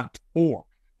on tour.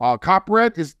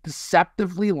 Copperhead is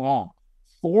deceptively long.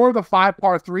 4 of the 5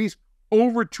 par 3s,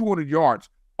 over 200 yards.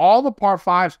 All the par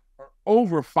 5s are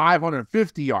over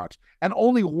 550 yards. And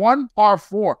only 1 par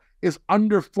 4 is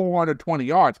under 420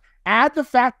 yards. Add the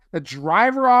fact that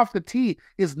driver off the tee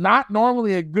is not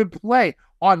normally a good play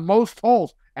on most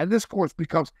holes, and this course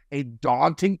becomes a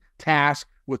daunting task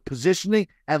with positioning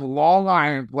and long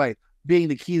iron play being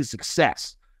the key to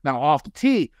success. Now, off the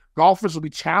tee, golfers will be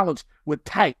challenged with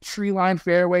tight tree-lined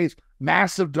fairways,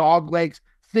 massive dog legs,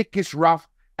 thickish rough,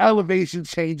 elevation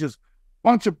changes,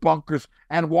 bunch of bunkers,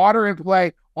 and water in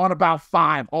play on about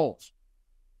 5 holes.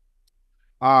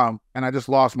 And I just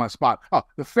lost my spot.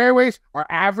 The fairways are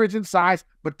average in size,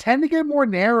 but tend to get more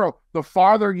narrow the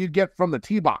farther you get from the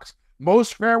tee box.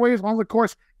 Most fairways on the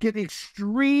course get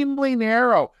extremely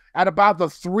narrow at about the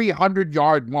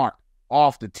 300-yard mark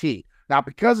off the tee. Now,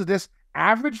 because of this,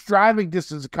 average driving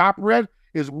distance at Copperhead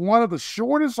is one of the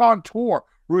shortest on tour,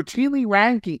 routinely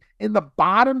ranking in the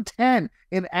bottom 10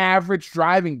 in average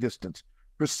driving distance.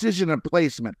 Precision and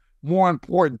placement, more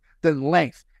important than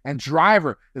length, and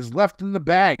driver is left in the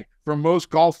bag for most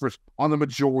golfers on the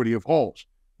majority of holes.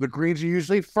 The greens are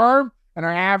usually firm and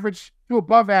are average to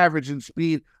above average in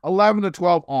speed, 11 to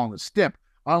 12 on the stimp,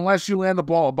 unless you land the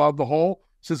ball above the hole,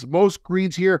 since most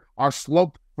greens here are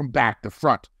sloped from back to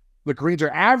front. The greens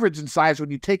are average in size when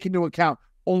you take into account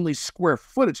only square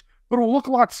footage, but will look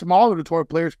a lot smaller to tour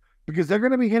players because they're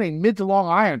going to be hitting mid to long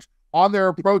irons on their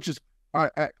approaches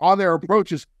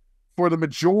for the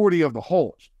majority of the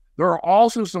holes. There are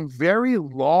also some very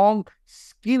long,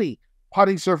 skinny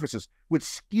putting surfaces, which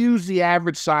skews the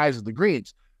average size of the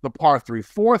greens. The par 3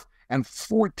 4th and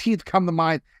 14th come to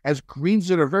mind as greens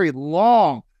that are very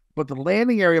long, but the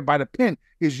landing area by the pin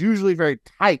is usually very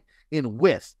tight in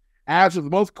width. As with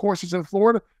most courses in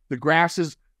Florida, the grass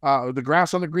on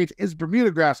the greens is Bermuda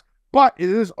grass, but it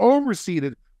is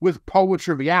overseeded with Poa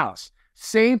trivialis.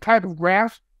 Same type of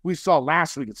grass we saw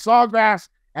last week at Sawgrass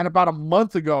and about a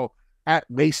month ago at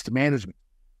Waste Management.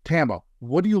 Tambo,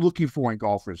 what are you looking for in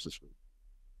golfers this week?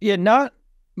 Yeah, not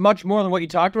much more than what you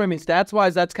talked about. I mean,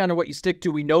 stats-wise, that's kind of what you stick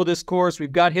to. We know this course.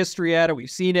 We've got history at it. We've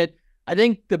seen it. I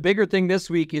think the bigger thing this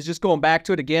week is just going back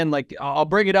to it again. Like, I'll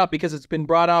bring it up because it's been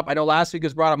brought up. I know last week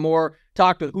was brought up more.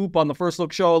 Talked with Hoop on the First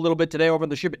Look show a little bit today over on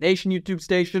the Ship It Nation YouTube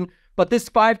station. But this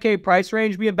 5K price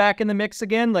range being back in the mix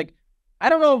again, like, I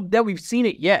don't know that we've seen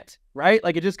it yet, right?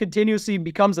 Like, it just continuously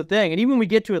becomes a thing. And even when we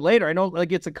get to it later, I know,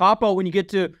 like, it's a cop-out when you get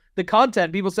to the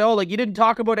content. People say, oh, like, you didn't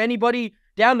talk about anybody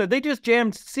down there. They just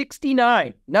jammed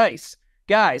 69 nice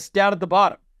guys down at the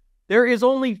bottom. There is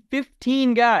only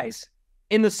 15 guys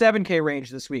in the 7K range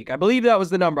this week. I believe that was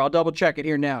the number. I'll double check it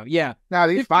here now. Yeah. Now,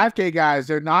 these 5K guys,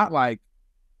 they're not like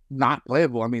not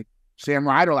playable. I mean, Sam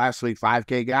Ryder last week,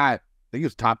 5K guy, I think he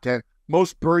was top 10,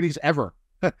 most birdies ever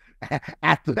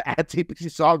at TPC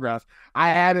Sawgrass. I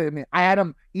had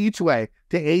him each way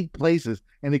to 8 places,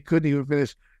 and he couldn't even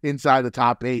finish inside the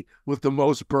top 8 with the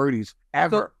most birdies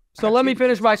ever. So let me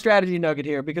finish my strategy nugget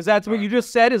here, because that's what you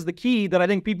just said is the key that I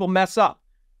think people mess up.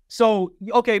 So,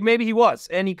 okay, maybe he was,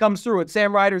 and he comes through, and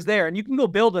Sam Ryder's there, and you can go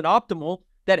build an optimal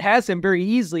that has him very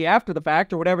easily after the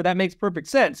fact or whatever. That makes perfect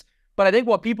sense. But I think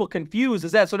what people confuse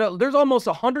is that, so there's almost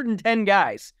 110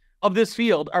 guys of this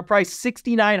field are priced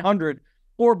 6,900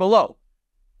 or below.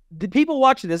 The people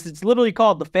watching this, it's literally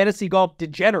called the fantasy golf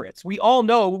degenerates. We all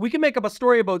know, we can make up a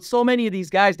story about so many of these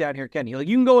guys down here, Kenny. Like,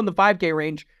 you can go in the 5K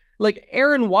range, like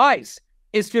Aaron Wise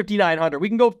is 5,900. We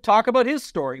can go talk about his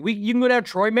story. You can go down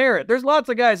Troy Merritt. There's lots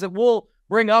of guys that we'll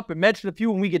bring up and mention a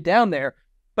few when we get down there.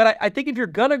 But I think if you're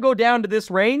going to go down to this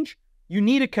range, you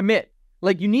need to commit.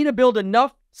 Like, you need to build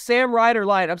enough Sam Ryder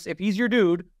lineups, if he's your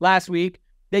dude last week,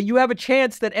 that you have a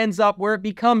chance that ends up where it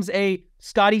becomes a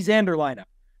Scottie Xander lineup.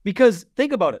 Because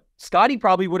think about it. Scottie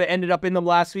probably would have ended up in them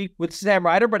last week with Sam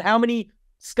Ryder, but how many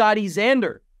Scottie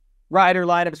Xander Ryder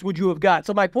lineups would you have got?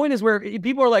 So my point is where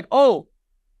people are like, oh,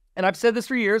 and I've said this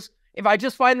for years, if I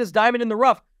just find this diamond in the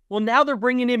rough, well, now they're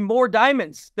bringing in more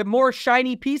diamonds, the more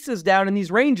shiny pieces down in these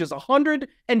ranges,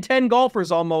 110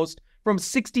 golfers almost from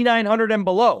 6,900 and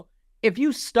below. If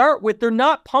you start with, they're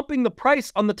not pumping the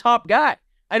price on the top guy.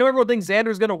 I know everyone thinks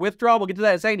Xander's going to withdraw. We'll get to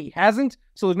that in a second. He hasn't,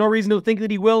 so there's no reason to think that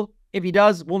he will. If he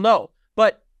does, we'll know.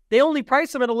 But they only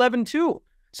price him at 11.2.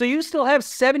 So you still have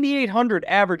 7,800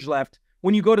 average left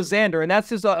when you go to Xander. And that's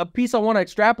just a piece I want to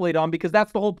extrapolate on, because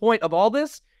that's the whole point of all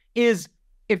this is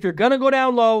if you're going to go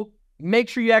down low, make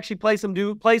sure you actually play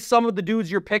some of the dudes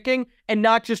you're picking and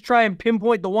not just try and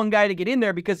pinpoint the one guy to get in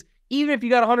there. Because even if you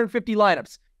got 150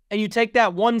 lineups and you take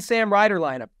that one Sam Ryder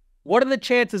lineup, what are the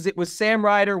chances it was Sam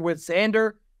Ryder with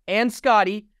Xander and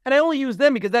Scottie? And I only use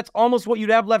them because that's almost what you'd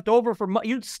have left over for.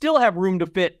 You'd still have room to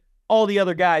fit all the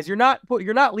other guys. You're not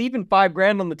leaving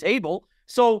 $5,000 on the table.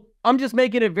 So I'm just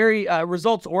making it very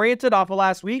results oriented off of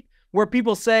last week, where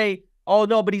people say, "Oh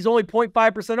no, but he's only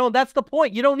 0.5% owned." That's the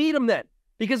point. You don't need him then,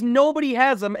 because nobody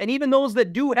has him, and even those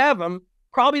that do have him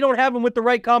probably don't have him with the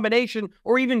right combination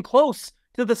or even close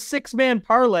to the 6-man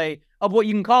parlay of what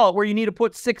you can call it, where you need to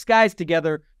put 6 guys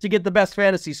together to get the best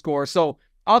fantasy score. So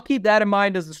I'll keep that in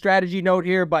mind as a strategy note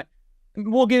here, but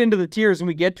we'll get into the tiers when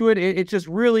we get to it. It's just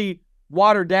really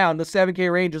watered down. The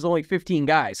 7K range is only 15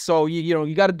 guys. So,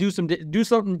 you got to do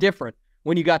something different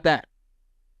when you got that.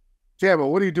 Yeah, but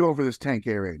what are you doing for this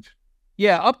 10K range?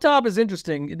 Yeah, up top is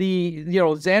interesting. The,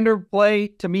 Xander play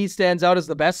to me stands out as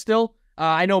the best still.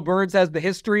 I know Burns has the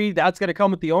history. That's going to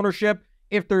come with the ownership.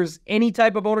 If there's any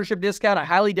type of ownership discount, I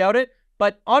highly doubt it.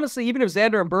 But honestly, even if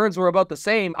Xander and Burns were about the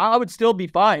same, I would still be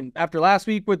fine after last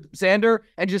week with Xander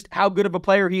and just how good of a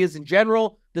player he is in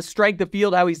general, the strength of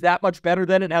field, how he's that much better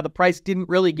than it, and how the price didn't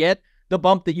really get the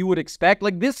bump that you would expect.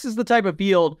 Like, this is the type of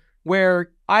field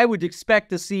where I would expect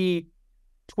to see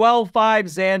 12.5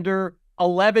 Xander,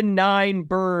 11.9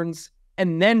 Burns,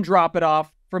 and then drop it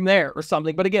off from there or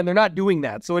something. But again, they're not doing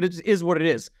that, so it is what it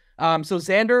is. So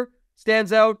Xander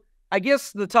stands out. I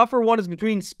guess the tougher one is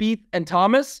between Spieth and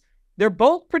Thomas. They're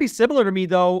both pretty similar to me,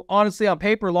 though, honestly, on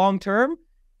paper, long-term.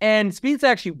 And Spieth's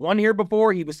actually won here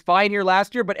before. He was fine here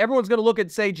last year, but everyone's going to look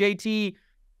and say JT,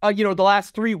 the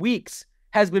last 3 weeks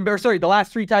has been better. Sorry, the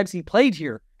last 3 times he played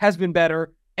here has been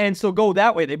better. And so go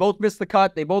that way. They both missed the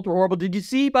cut. They both were horrible. Did you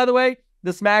see, by the way,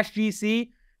 the Smash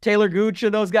GC, Taylor Gooch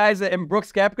and those guys and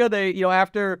Brooks Koepka, they,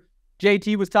 after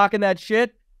JT was talking that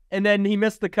shit, and then he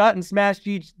missed the cut and Smash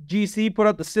GC put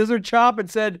up the scissor chop and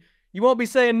said, "You won't be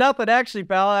saying nothing, actually,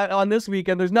 pal, on this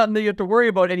weekend. There's nothing that you have to worry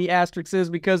about any asterisks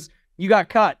because you got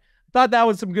cut." Thought that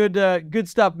was some good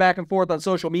stuff back and forth on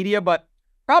social media, but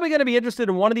probably going to be interested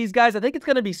in one of these guys. I think it's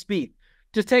going to be Spieth.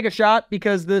 Just take a shot,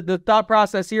 because the thought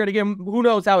process here, and again, who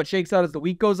knows how it shakes out as the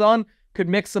week goes on, could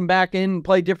mix them back in,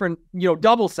 play different,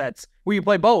 double sets where you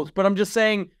play both. But I'm just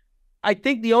saying, I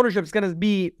think the ownership is going to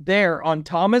be there on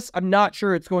Thomas. I'm not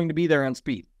sure it's going to be there on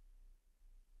Spieth.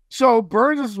 So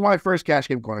Burns is my first cash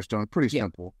game cornerstone. Pretty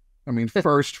simple. I mean,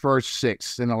 first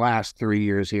 6 in the last 3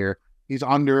 years here. He's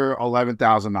under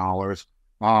 $11,000.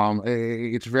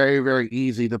 It's very, very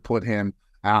easy to put him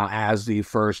as the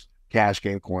first cash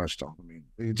game cornerstone. I mean,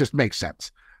 it just makes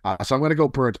sense. So I'm going to go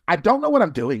Burns. I don't know what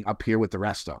I'm doing up here with the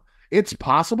rest, though. It's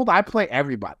possible that I play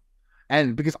everybody.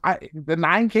 And because the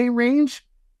 9K range,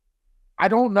 I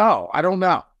don't know.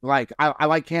 Like, I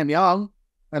like Cam Young.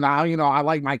 and I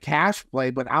like my cash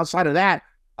play, but outside of that,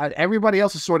 everybody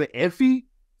else is sort of iffy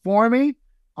for me.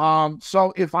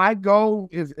 So if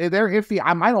they're iffy,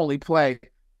 I might only play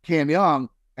Cam Young,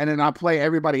 and then I play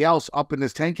everybody else up in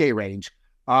this 10K range,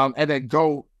 and then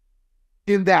go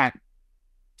in that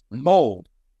mold.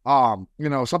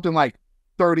 Something like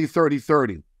 30, 30,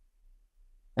 30.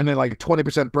 And then like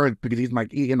 20% burn because he's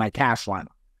in my cash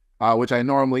lineup, which I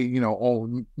normally,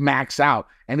 max out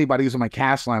anybody who's in my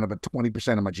cash lineup at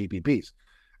 20% of my GPPs.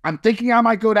 I'm thinking I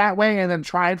might go that way and then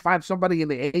try and find somebody in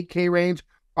the 8K range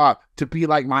to be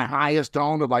like my highest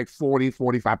owned of like 40,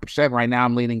 45%. Right now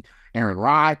I'm leaning Aaron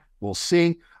Rye. We'll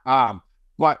see.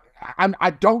 But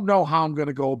I don't know how I'm going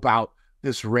to go about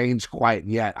this range quite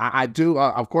yet. I do,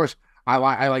 of course, I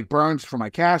like Burns for my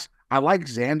cash. I like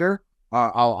Xander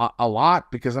a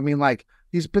lot because,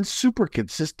 he's been super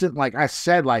consistent. Like I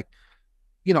said,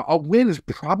 a win is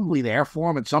probably there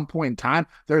for him at some point in time.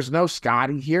 There's no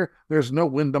Scottie here. There's no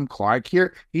Wyndham Clark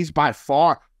here. He's by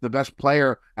far the best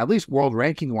player, at least world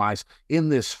ranking-wise, in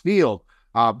this field.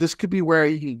 This could be where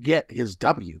he can get his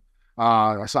W.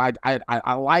 So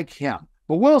I like him.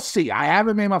 But we'll see. I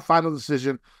haven't made my final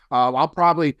decision. I'll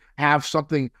probably have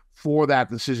something for that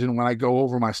decision when I go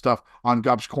over my stuff on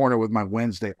Gup's Corner with my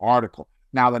Wednesday article.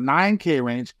 Now, the 9K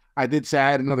range, I did say I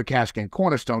had another cash game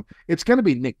cornerstone. It's going to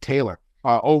be NECKler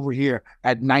over here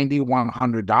at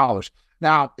 $9,100.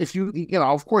 Now, if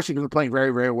of course, he's been playing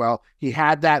very, very well. He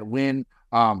had that win,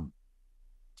 a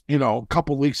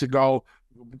couple weeks ago,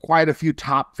 quite a few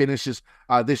top finishes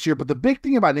this year. But the big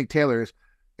thing about NECKler is,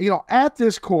 at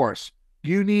this course,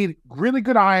 you need really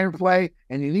good iron play,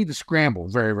 and you need to scramble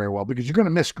very, very well because you're going to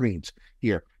miss greens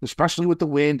here, especially with the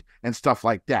wind and stuff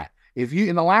like that. If you,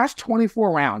 in the last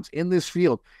 24 rounds in this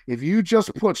field, if you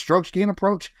just put strokes gain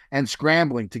approach and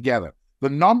scrambling together, the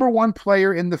number one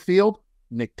player in the field,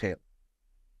 NECKler.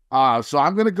 So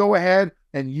I'm going to go ahead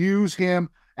and use him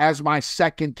as my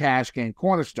second cash game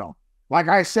cornerstone. Like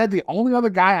I said, the only other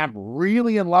guy I'm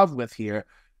really in love with here,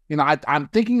 I'm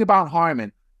thinking about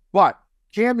Harmon, but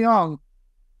Cam Young,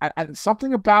 and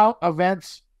something about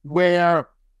events where,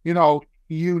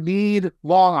 you need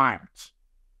long irons.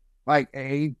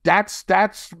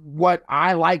 That's what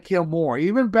I like him more.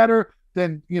 Even better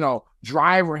than,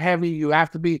 driver heavy. You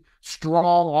have to be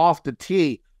strong off the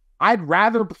tee. I'd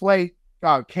rather play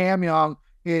Cam Young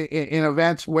in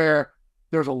events where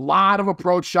there's a lot of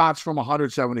approach shots from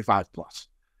 175 plus.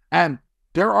 And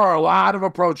there are a lot of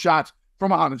approach shots from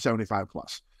 175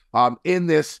 plus in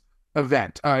this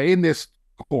event, in this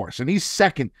course. And he's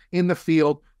second in the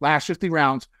field last 50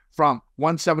 rounds from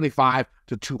 175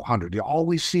 to 200. He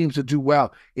always seems to do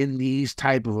well in these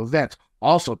type of events.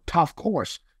 Also, tough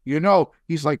course.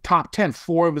 He's like top 10,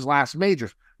 4 of his last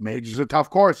majors. Majors are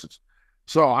tough courses.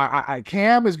 So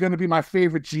Cam is going to be my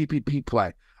favorite GPP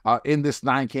play in this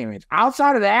 9K range.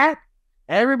 Outside of that,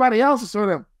 everybody else is sort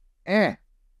of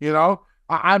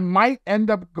I might end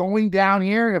up going down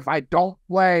here if I don't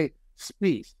play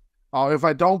Spieth or if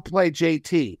I don't play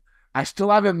JT. I still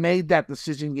haven't made that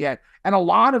decision yet. And a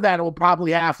lot of that will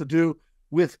probably have to do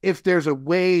with if there's a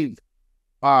wave,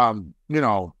 a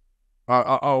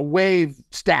wave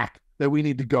stack that we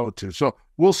need to go to. So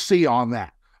we'll see on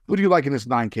that. Who do you like in this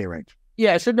 9K range?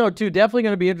 Yeah, I should know too. Definitely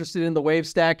going to be interested in the wave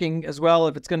stacking as well.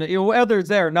 If it's going to, whether it's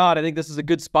there or not, I think this is a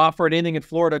good spot for it. Anything in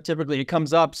Florida, typically it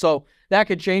comes up. So that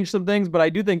could change some things. But I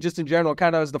do think just in general,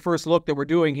 kind of as the first look that we're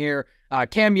doing here,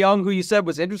 Cam Young, who you said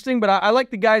was interesting, but I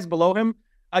like the guys below him.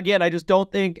 Again, I just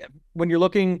don't think when you're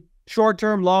looking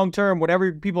short-term, long-term,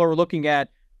 whatever people are looking at,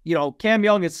 Cam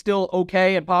Young is still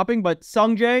okay and popping, but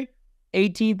Sungjae,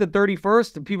 18th and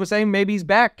 31st, and people saying maybe he's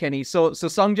back, Kenny. So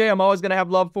Sungjae, I'm always going to have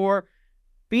love for.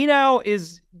 Finau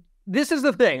this is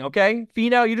the thing, okay?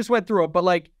 Finau, you just went through it, but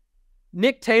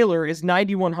NECKler is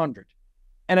 9,100.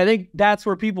 And I think that's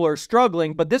where people are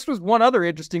struggling. But this was one other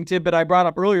interesting tidbit I brought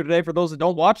up earlier today for those that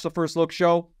don't watch the First Look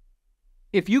show.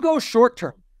 If you go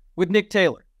short-term with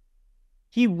NECKler,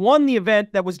 he won the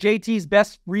event that was JT's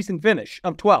best recent finish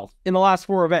of 12th in the last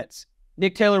 4 events.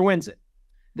 NECKler wins it.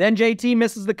 Then JT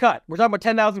misses the cut. We're talking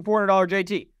about $10,400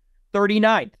 JT.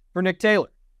 39th for NECKler.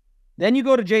 Then you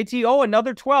go to JT,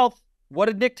 another 12th. What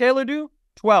did NECKler do?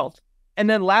 12th. And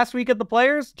then last week at the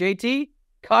Players, JT,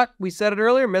 cut, we said it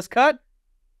earlier, miscut,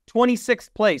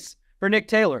 26th place for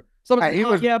NECKler. He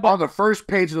was on the first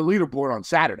page of the leaderboard on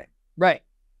Saturday. Right.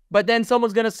 But then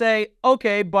someone's going to say,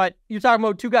 okay, but you're talking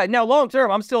about 2 guys. Now, long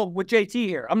term, I'm still with JT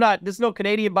here. There's no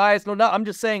Canadian bias, I'm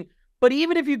just saying, but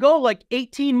even if you go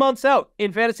 18 months out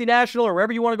in Fantasy National or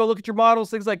wherever you want to go look at your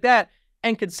models, things like that,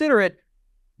 and consider it,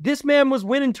 this man was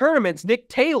winning tournaments,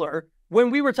 NECKler,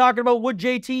 when we were talking about would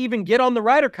JT even get on the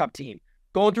Ryder Cup team.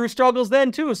 going through struggles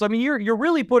then too. So I mean, you're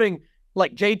really putting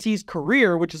like JT's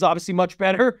career, which is obviously much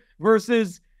better,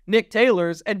 versus Nick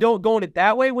Taylor's, and don't go in it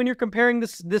that way when you're comparing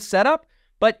this setup.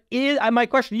 But my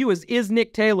question to you is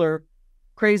Nick Taylor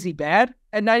crazy bad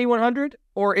at 9,100,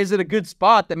 or is it a good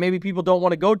spot that maybe people don't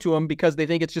want to go to him because they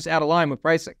think it's just out of line with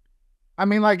pricing? I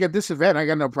mean, like at this event, I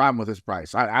got no problem with his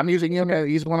price. I'm using him.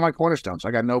 He's one of my cornerstones.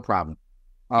 I got no problem.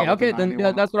 Okay, then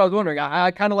that's what I was wondering.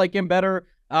 I kind of like him better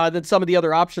than some of the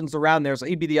other options around there. So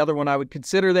he'd be the other one I would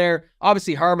consider there.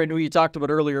 Obviously, Harman, who you talked about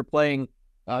earlier, playing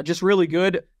just really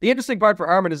good. The interesting part for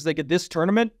Harman is like at this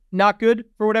tournament, not good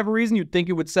for whatever reason. You'd think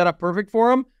it would set up perfect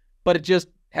for him, but it just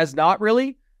has not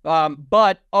really.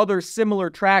 But other similar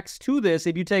tracks to this,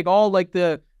 if you take all like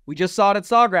we just saw it at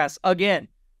Sawgrass again,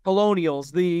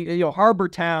 Colonials, the Harbor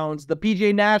Towns, the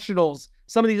PGA Nationals,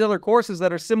 some of these other courses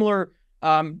that are similar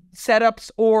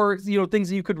setups or things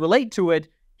that you could relate to it,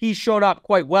 he's shown up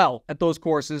quite well at those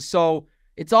courses. So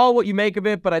it's all what you make of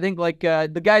it. But I think like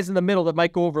the guys in the middle that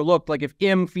might go overlooked, like if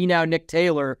Finau, Nick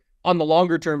Taylor on the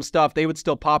longer term stuff, they would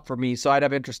still pop for me. So I'd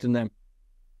have interest in them.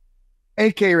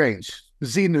 8K range,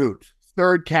 Zenut,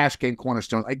 third cash game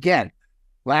cornerstone. Again,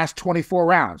 last 24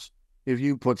 rounds. If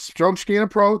you put stroke gain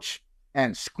approach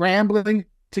and scrambling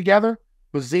together,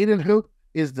 Zenut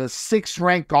is the 6th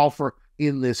ranked golfer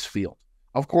in this field.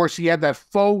 Of course, he had that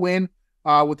faux win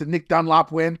with the Nick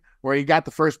Dunlop win where he got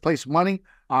the first place money.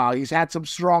 He's had some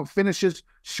strong finishes,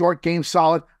 short game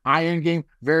solid, iron game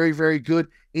very, very good.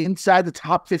 Inside the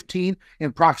top 15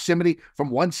 in proximity from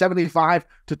 175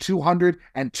 to 200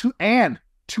 and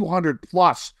 200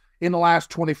 plus in the last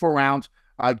 24 rounds.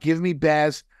 Give me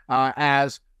Bez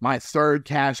as my third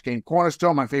cash game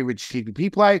cornerstone. My favorite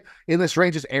GPP play in this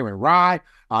range is Aaron Rye.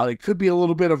 It could be a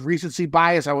little bit of recency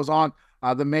bias. I was on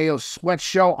the Mayo Sweat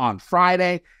Show on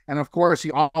Friday, and of course,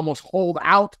 he almost holed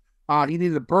out. He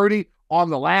needed a birdie on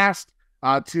the last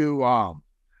to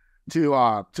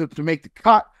make the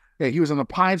cut. Yeah, he was on the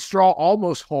pine straw,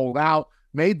 almost holed out,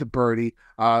 made the birdie,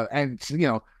 and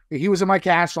he was in my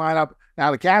cash lineup.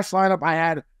 Now the cash lineup, I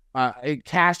had it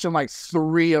cashed in like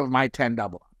 3 of my 10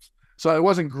 double ups, so it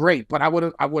wasn't great, but I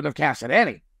wouldn't have cashed at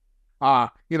any.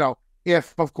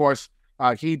 If of course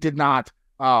he did not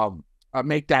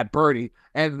make that birdie.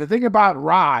 And the thing about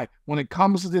Rye, when it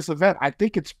comes to this event, I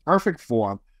think it's perfect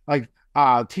for him. Like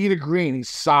tee to green, he's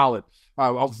solid.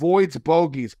 Avoids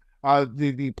bogeys.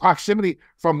 The proximity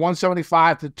from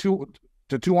 175 to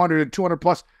 200 and 200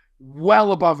 plus,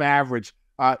 well above average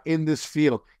in this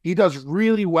field. He does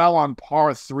really well on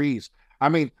par 3s. I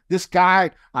mean, this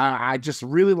guy, I just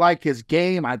really like his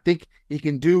game. I think he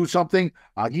can do something.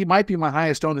 He might be my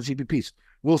highest owned GPPs.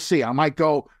 We'll see. I might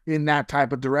go in that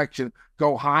type of direction,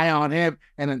 go high on him,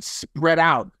 and then spread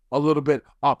out a little bit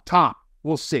up top.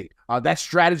 We'll see. That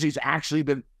strategy's actually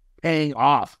been paying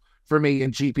off for me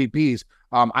in GPPs.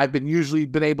 I've usually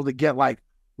been able to get like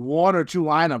 1 or 2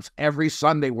 lineups every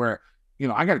Sunday where,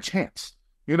 I got a chance.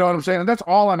 You know what I'm saying? And that's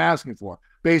all I'm asking for,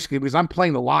 basically, because I'm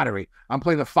playing the lottery. I'm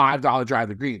playing the $5 drive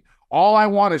the green. All I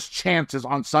want is chances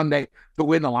on Sunday to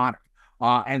win the lottery.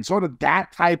 And sort of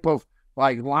that type of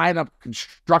like lineup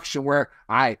construction where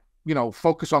I,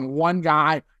 focus on one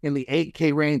guy in the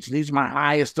 8K range, and he's my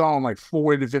highest on like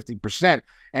 40 to 50%.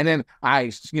 And then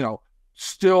I,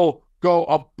 still go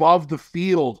above the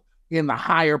field in the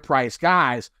higher price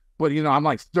guys. But, I'm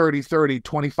like 30, 30,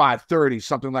 25, 30,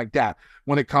 something like that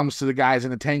when it comes to the guys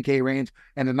in the 10K range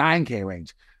and the 9K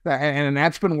range. And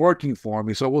that's been working for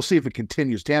me. So we'll see if it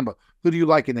continues. Tambo, who do you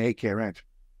like in the 8K range?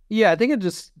 Yeah, I think it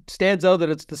just stands out that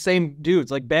it's the same dudes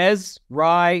like Bez,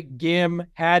 Rye, Gim,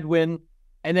 Hadwin,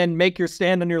 and then make your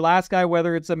stand on your last guy,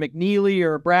 whether it's a McNeely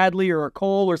or a Bradley or a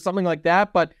Cole or something like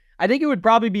that. But I think it would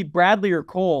probably be Bradley or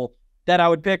Cole that I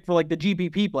would pick for like the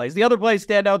GPP plays. The other plays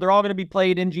stand out. They're all going to be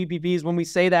played in GPPs. When we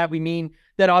say that, we mean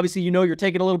that obviously, you're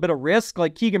taking a little bit of risk.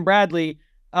 Like Keegan Bradley,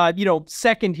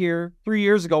 second here 3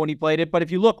 years ago when he played it. But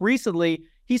if you look recently,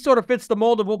 he sort of fits the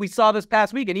mold of what we saw this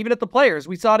past week. And even at the Players,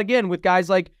 we saw it again with guys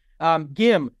like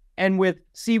Gim and with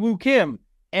Siwoo Kim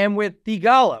and with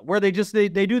Thigala, where they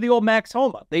do the old Max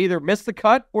Homa. They either miss the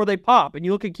cut or they pop. And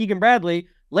you look at Keegan Bradley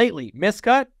lately,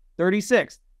 miscut,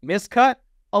 36th, miscut,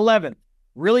 11th.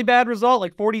 Really bad result,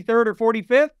 like 43rd or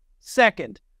 45th,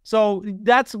 2nd. So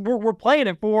that's we're playing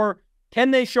it for.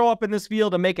 Can they show up in this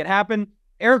field and make it happen?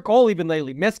 Eric Cole even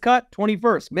lately, miscut,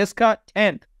 21st, miscut,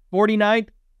 10th, 49th,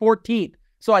 14th.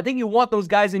 So I think you want those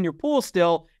guys in your pool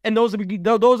still, and those are going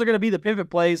to be the pivot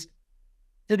plays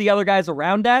to the other guys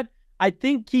around that. I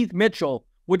think Keith Mitchell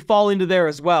would fall into there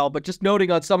as well, but just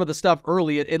noting on some of the stuff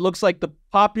early, it looks like the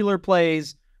popular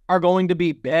plays are going to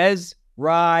be Bez,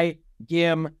 Rye,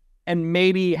 Gim, and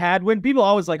maybe Hadwin. People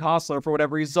always like Hostler for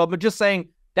whatever reason. So, but just saying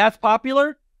that's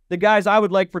popular. The guys I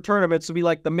would like for tournaments would be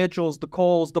like the Mitchells, the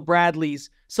Coles, the Bradleys,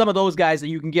 some of those guys that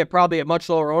you can get probably at much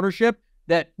lower ownership.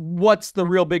 That what's the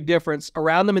real big difference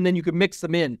around them, and then you can mix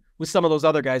them in with some of those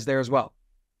other guys there as well.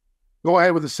 Go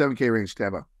ahead with the 7K range,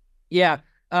 Tambo. Yeah.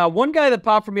 One guy that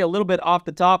popped for me a little bit off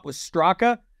the top was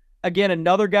Straka. Again,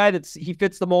 another guy he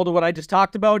fits the mold of what I just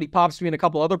talked about. He pops for me in a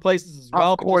couple other places as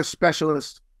well. Of course,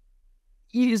 specialist.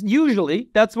 He's usually,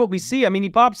 that's what we see. I mean, he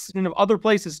pops in other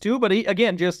places too, but he,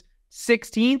 again, just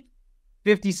 16th,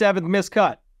 57th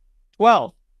miscut,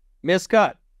 12th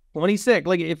miscut, 26th.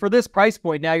 Like for this price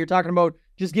point now, you're talking about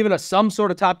just giving us some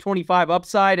sort of top 25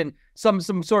 upside and some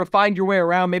sort of find your way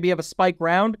around, maybe have a spike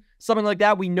round, something like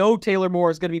that. We know Taylor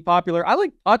Moore is going to be popular. I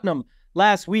like Putnam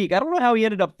last week. I don't know how he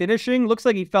ended up finishing. Looks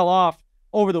like he fell off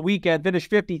over the weekend, finished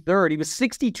 53rd. He was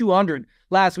 6,200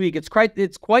 last week. It's quite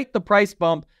the price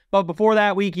bump. But before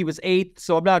that week, he was 8th,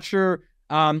 so I'm not sure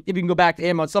if you can go back to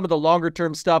him on some of the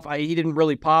longer-term stuff. He didn't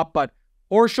really pop, but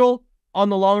Horschel on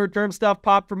the longer-term stuff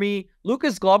popped for me.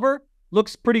 Lucas Glover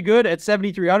looks pretty good at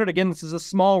 7,300. Again, this is a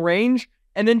small range.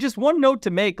 And then just one note to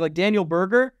make, like Daniel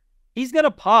Berger, he's going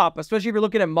to pop, especially if you're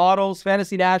looking at models,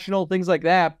 Fantasy National, things like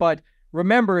that. But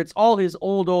remember, it's all his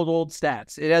old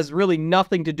stats. It has really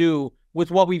nothing to do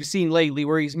with what we've seen lately,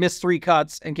 where he's missed 3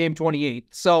 cuts and came 28th.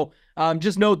 So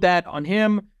just note that on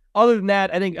him. Other than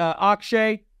that, I think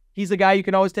Akshay, he's a guy you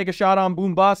can always take a shot on,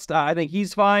 boom bust. I think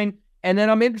he's fine. And then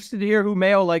I'm interested to hear who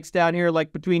Mayo likes down here,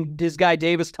 like between his guy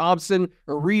Davis Thompson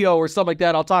or Rio or something like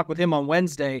that. I'll talk with him on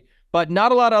Wednesday. But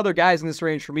not a lot of other guys in this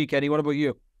range for me, Kenny. What about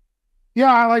you?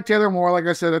 Yeah, I like Taylor Moore. Like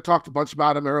I said, I talked a bunch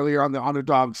about him earlier on the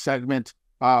Underdog segment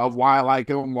of why I like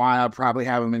him and why I'll probably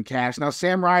have him in cash. Now,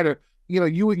 Sam Ryder,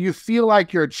 you feel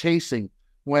like you're chasing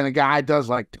when a guy does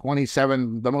like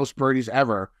 27, the most birdies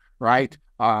ever, right?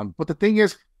 But the thing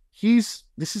is,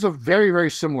 this is a very, very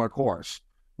similar course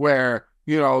where,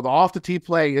 the off the tee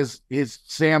play is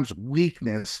Sam's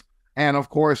weakness. And of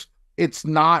course, it's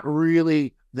not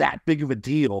really that big of a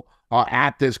deal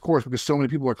at this course because so many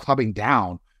people are clubbing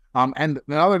down. And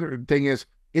the other thing is,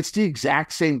 it's the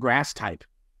exact same grass type.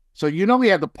 So he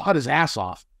had to putt his ass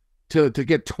off to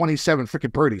get 27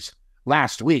 freaking birdies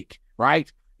last week,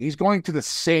 right? He's going to the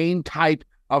same type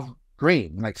of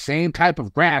green, like same type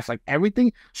of grass, like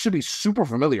everything should be super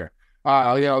familiar.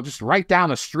 Just right down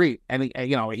the street. And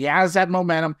he has that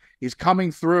momentum. He's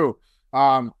coming through.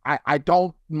 I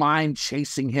don't mind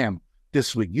chasing him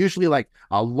this week. Usually like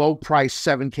a low price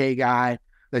 7K guy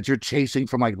that you're chasing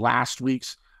from like last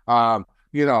week's,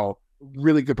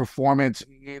 really good performance.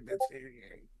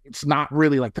 It's not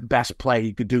really like the best play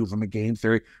you could do from a game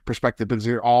theory perspective because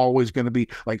they're always going to be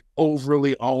like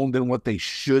overly owned in what they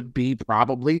should be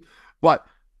probably. But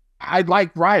I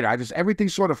like Ryder. Everything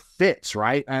sort of fits,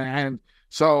 right? And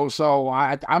so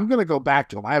I'm going to go back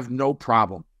to him. I have no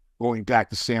problem going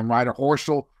back to Sam Ryder.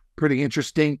 Horschel, pretty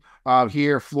interesting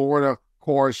here. Florida, of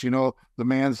course, the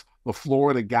man's the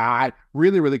Florida guy.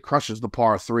 Really, really crushes the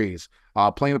par threes.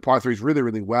 Playing the par threes really,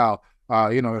 really well.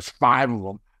 There's 5 of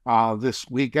them this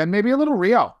weekend. Maybe a little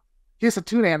Rio. Here's a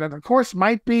 2-hand, and of course,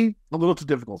 might be a little too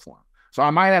difficult for him. So I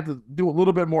might have to do a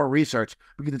little bit more research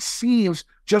because it seems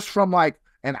just from like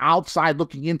an outside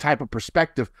looking in type of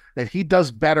perspective that he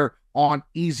does better on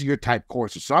easier type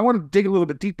courses. So I want to dig a little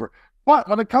bit deeper. But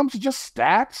when it comes to just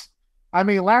stats,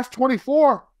 last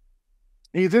 24,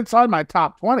 he's inside my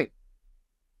top 20.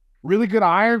 Really good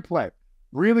iron play.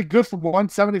 Really good from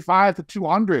 175 to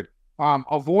 200.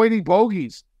 Avoiding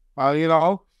bogeys,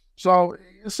 So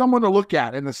someone to look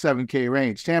at in the 7K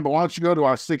range. Tambo, why don't you go to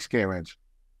our 6K range?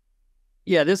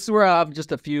 Yeah, this is where I have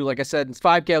just a few. Like I said, it's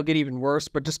 5K will get even worse,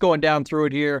 but just going down through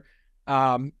it here.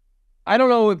 I don't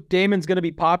know if Damon's going to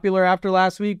be popular after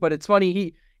last week, but it's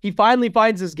funny. He finally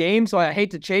finds his game, so I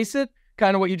hate to chase it,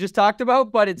 kind of what you just talked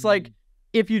about. But it's like,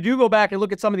 if you do go back and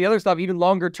look at some of the other stuff, even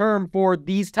longer term for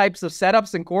these types of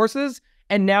setups and courses,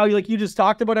 and now like you just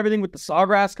talked about everything with the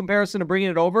Sawgrass comparison and bringing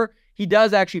it over, he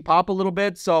does actually pop a little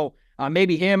bit. So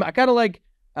maybe him. I kind of like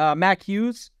Mac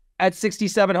Hughes at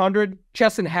 6,700,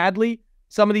 Chesson Hadley.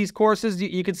 Some of these courses,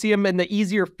 you can see him in the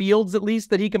easier fields, at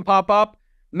least, that he can pop up.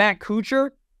 Matt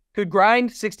Kuchar could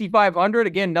grind 6,500.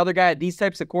 Again, another guy at these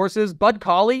types of courses. Bud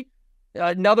Cauley,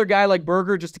 another guy like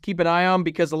Berger, just to keep an eye on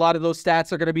because a lot of those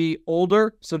stats are going to be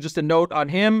older. So just a note on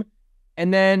him.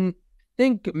 And then I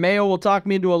think Mayo will talk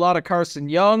me into a lot of Carson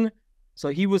Young. So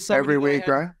he was every week,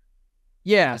 right?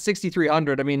 Yeah,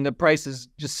 6,300. The price is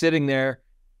just sitting there.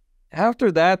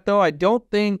 After that, though, I don't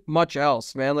think much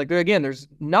else, man. Like, again, there's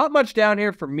not much down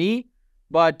here for me,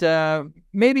 but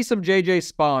maybe some JJ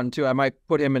Spawn, too. I might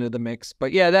put him into the mix.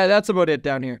 But, yeah, that's about it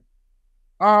down here.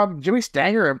 Jimmy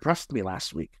Stanger impressed me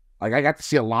last week. Like, I got to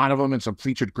see a lot of him in some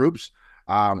featured groups.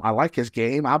 I like his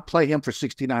game. I'll play him for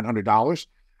 $6,900.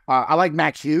 I like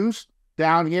Mac Hughes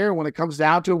down here when it comes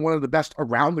down to one of the best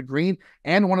around the green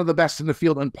and one of the best in the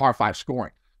field in par 5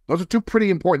 scoring. Those are two pretty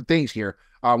important things here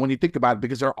when you think about it,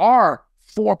 because there are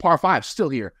 4 par 5s still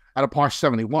here at a par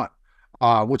 71,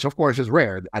 which of course is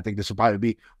rare. I think this will probably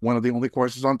be one of the only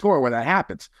courses on tour where that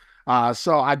happens.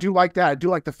 So I do like that. I do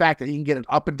like the fact that he can get it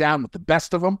up and down with the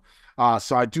best of them.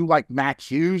 So I do like Mac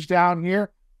Hughes down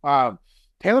here. Taylor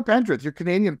Pendrith, your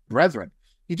Canadian brethren,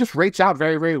 he just rates out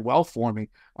very, very well for me.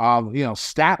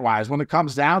 Stat-wise, when it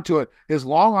comes down to it, his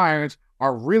long irons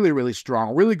are really, really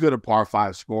strong, really good at par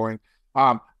 5 scoring.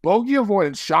 Bogey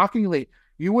avoidance, shockingly,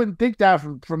 you wouldn't think that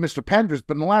from Mr. Pendrith,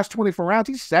 but in the last 24 rounds,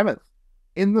 he's 7th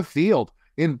in the field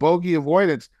in bogey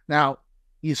avoidance. Now,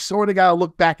 you sort of got to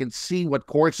look back and see what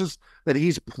courses that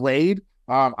he's played.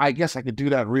 I guess I could do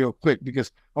that real quick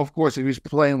because, of course, if he's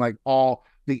playing like all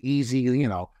the easy,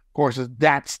 courses,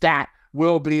 that stat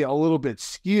will be a little bit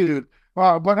skewed.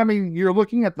 But, I mean, you're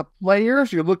looking at the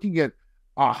players. You're looking at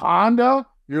Honda.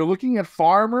 You're looking at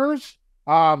Farmers.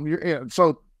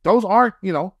 So those aren't,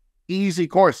 easy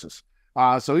courses.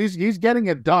 So he's getting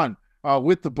it done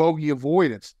with the bogey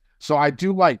avoidance. So I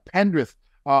do like Pendrith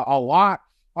a lot.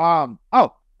 And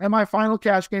my final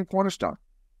cash game cornerstone,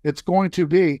 it's going to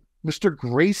be Mr.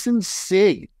 Grayson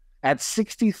Sigg at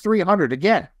 6,300.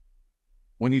 Again,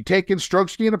 when you take in stroke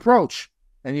ski and approach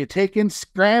and you take in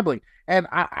scrambling, and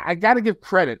I got to give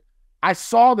credit. I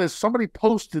saw this. Somebody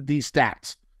posted these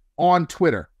stats on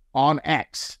Twitter, on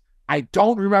X. I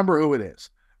don't remember who it is.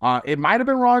 It might have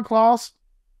been Ron Claus,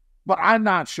 but I'm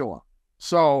not sure.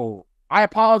 So I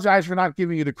apologize for not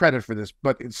giving you the credit for this,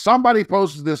 but somebody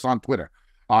posted this on Twitter.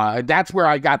 That's where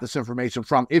I got this information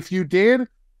from. If you did,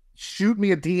 shoot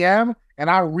me a DM and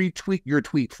I'll retweet your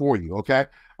tweet for you, okay?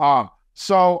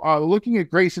 So looking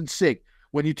at Grayson Sigg,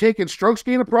 when you take in stroke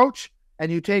ski and approach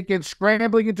and you take in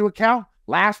scrambling into account,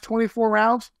 last 24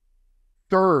 rounds,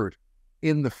 3rd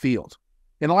in the field.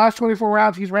 In the last 24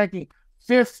 rounds, he's ranking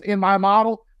 5th in my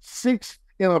model, 6th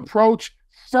in approach,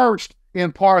 1st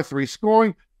in par 3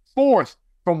 scoring, 4th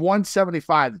from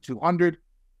 175 to 200.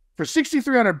 For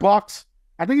 $6,300,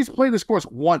 I think he's played this course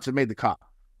once and made the cut,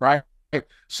 right?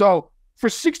 So for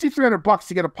 $6,300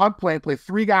 to get a punt play and play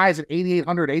 3 guys at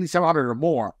 8,800, 8,700 or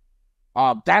more,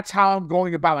 that's how I'm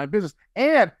going about my business.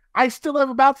 And I still have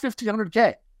about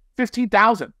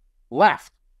 15,000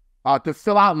 left to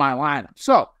fill out my lineup.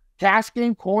 So cash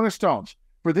game cornerstones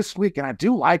for this week, and I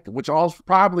do like them, which also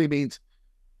probably means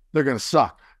they're going to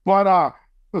suck. But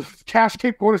cash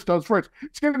game cornerstones first.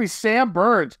 It's going to be Sam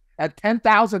Burns at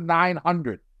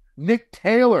 10,900. Nick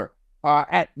Taylor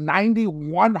at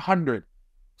 9,100.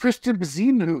 Christian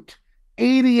Bezinhout,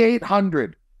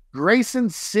 8,800. Grayson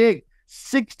Sigg,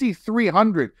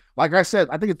 6,300. Like I said,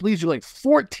 I think it leaves you like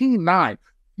 14,900.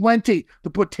 Plenty to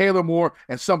put Taylor Moore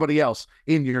and somebody else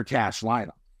in your cash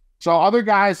lineup. So other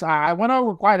guys, I went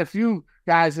over quite a few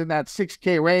guys in that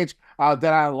 6K range that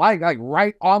I like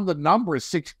right on the number is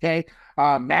 6K.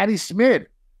 Matty Smid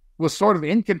was sort of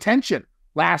in contention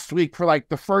last week for like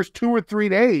the first 2 or 3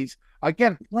 days.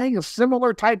 Again, playing a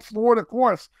similar type Florida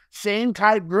course, same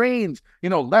type greens,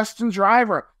 less than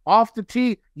driver, off the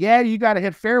tee. Yeah, you got to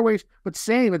hit fairways, but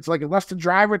same. It's like a less than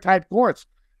driver type course.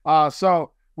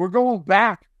 So we're going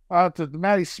back to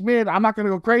Matty Smid. I'm not going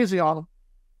to go crazy on him.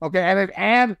 Okay,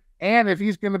 and if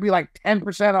he's going to be like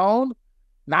 10% owned,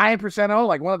 9% owned,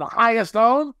 like one of the highest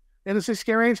owned in the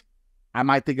 6K range, I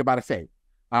might think about a fade.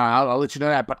 I'll let you know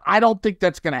that, but I don't think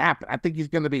that's going to happen. I think he's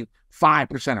going to be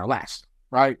 5% or less,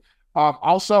 right?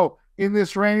 Also, in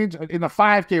this range, in the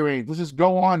 5K range, let's just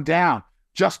go on down.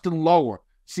 Justin Lower,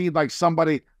 see like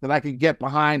somebody that I can get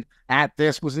behind at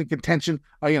this, was in contention,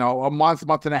 a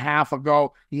month and a half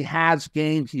ago. He has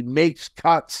games. He makes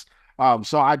cuts.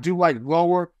 So I do like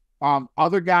Lower.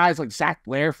 Other guys like Zach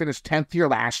Blair finished 10th here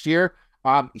last year.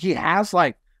 He has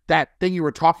like that thing you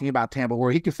were talking about, Tambo,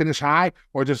 where he can finish high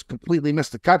or just completely miss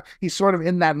the cut. He's sort of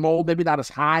in that mold, maybe not as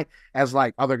high as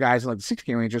like other guys in like the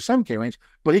 6K range or 7K range,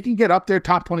 but he can get up there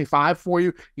top 25 for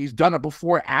you. He's done it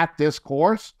before at this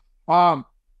course. And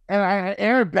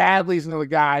Aaron Badley's another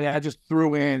guy that I just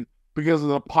threw in because of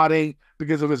the putting,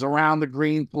 because of his around the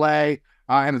green play,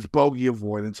 and his bogey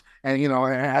avoidance. And,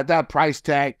 at that price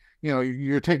tag,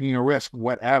 you're taking a risk,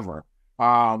 whatever.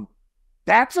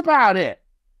 That's about it.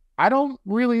 I don't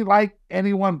really like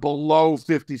anyone below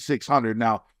 5,600.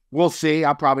 Now, we'll see.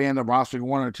 I'll probably end up rostering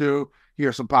 1 or 2.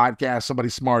 Hear some podcasts. Somebody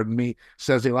smarter than me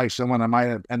says they like someone. I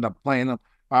might end up playing them.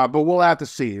 But we'll have to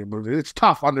see. It's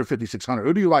tough under 5,600.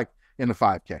 Who do you like in the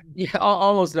 5K? Yeah,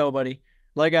 almost nobody.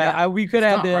 Like we could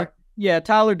have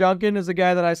Tyler Duncan is a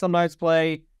guy that I sometimes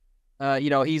play.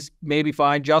 He's maybe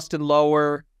fine. Justin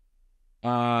Lower,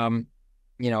 going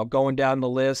down the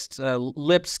list.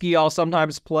 Lipsky I'll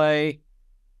sometimes play.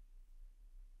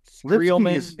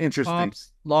 Lipsky is interesting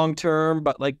long term,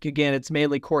 but like again, it's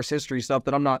mainly course history stuff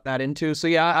that I'm not that into. So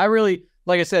yeah, I really,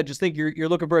 like I said, just think you're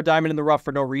looking for a diamond in the rough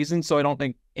for no reason. So I don't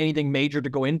think anything major to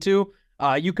go into.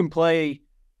 You can play.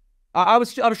 I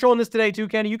was showing this today too,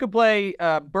 Kenny. You could play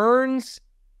Burns.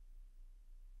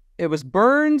 It was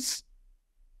Burns,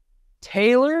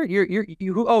 Taylor.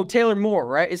 Taylor Moore,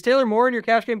 right? Is Taylor Moore in your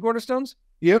cash game cornerstones?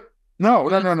 Yep.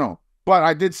 No. But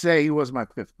I did say he was my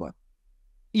fifth play.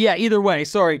 Yeah, either way.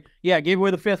 Sorry. Yeah, I gave away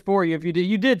the fifth for you if you did.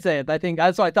 You did say it. I think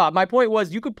that's what I thought. My point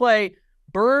was you could play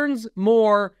Burns,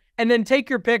 Moore, and then take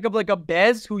your pick of like a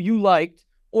Bez who you liked,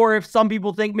 or if some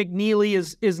people think McNeely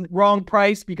is wrong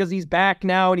price because he's back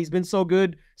now and he's been so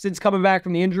good since coming back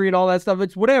from the injury and all that stuff.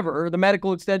 It's whatever. Or the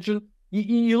medical extension.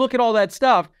 You look at all that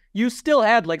stuff. You still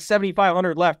had like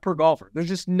 7,500 left per golfer. There's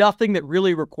just nothing that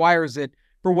really requires it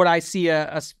for what I see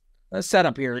a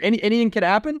setup here. Anything can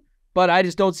happen. But I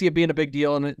just don't see it being a big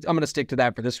deal, and I'm going to stick to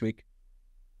that for this week.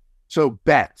 So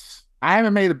bets. I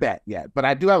haven't made a bet yet, but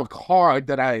I do have a card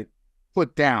that I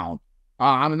put down.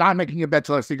 I'm not making a bet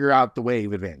till I figure out the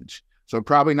wave advantage. So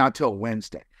probably not till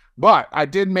Wednesday. But I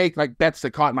did make like bets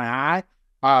that caught my eye.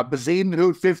 Bazine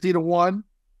Hoot 50-1,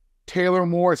 Taylor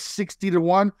Moore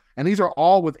 60-1, and these are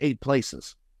all with 8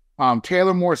 places.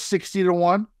 Taylor Moore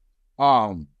 60-1.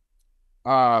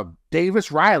 Davis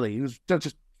Riley, who's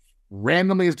just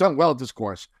randomly has done well at this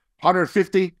course.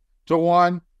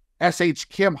 150-1. S.H.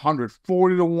 Kim,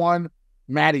 140-1.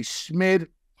 Matty Schmid,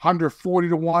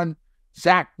 140-1.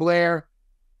 Zach Blair,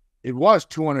 it was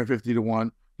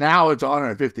 250-1. Now it's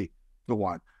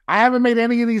 150-1. I haven't made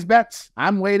any of these bets.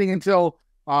 I'm waiting until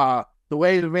the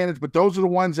wave advantage, but those are the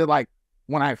ones that, like,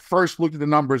 when I first looked at the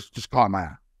numbers, just caught my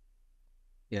eye.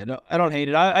 Yeah, no, I don't hate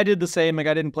it. I did the same. Like,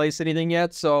 I didn't place anything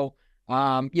yet, so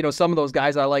some of those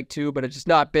guys I like too, but it's just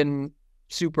not been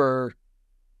super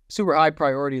high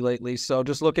priority lately. So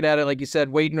just looking at it, like you said,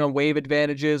 waiting on wave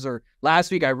advantages. Or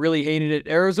last week, I really hated it.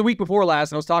 Or it was the week before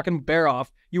last, and I was talking to Baroff.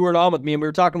 You weren't on with me, and we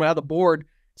were talking about how the board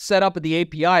set up at the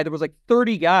API. There was like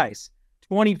 30 guys,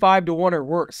 25-1 or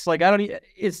worse. Like,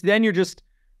 then you're just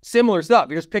similar stuff.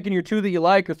 You're just picking your 2 that you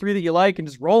like or 3 that you like and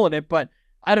just rolling it. But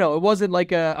I don't know. It wasn't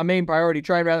like a main priority.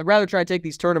 Rather try to take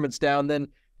these tournaments down than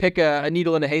pick a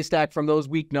needle in a haystack from those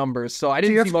weak numbers. So I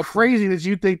didn't see much. Crazy that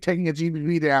you think taking a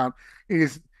GPP down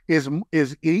is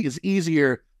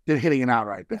easier than hitting an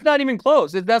outright bet. It's not even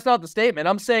close. That's not the statement.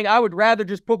 I'm saying I would rather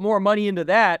just put more money into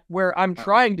that where I'm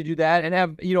trying to do that and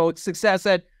have, success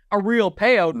at a real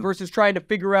payout versus trying to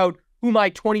figure out who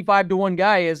my 25-1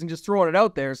 guy is and just throwing it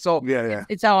out there. So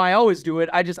it's how I always do it.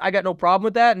 I got no problem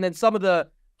with that. And then some of the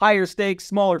higher stakes,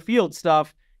 smaller field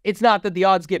stuff, it's not that the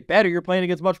odds get better. You're playing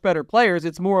against much better players.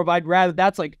 It's more of I'd rather,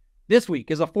 that's like this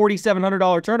week is a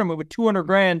 $4,700 tournament with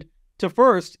 $200,000 to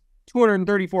first,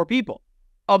 234 people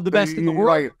of the best in the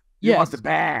world. You want the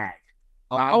bag.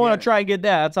 I want to try and get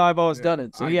that. That's how I've always done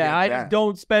it. So I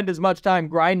don't spend as much time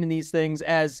grinding these things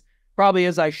as probably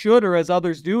as I should or as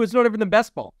others do. It's no different than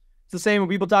best ball. It's the same when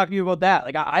people talk to you about that.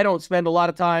 Like I don't spend a lot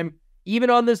of time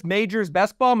even on this majors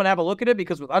best ball. I'm going to have a look at it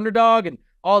because with Underdog and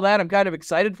all that, I'm kind of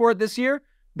excited for it this year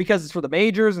because it's for the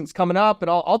majors and it's coming up and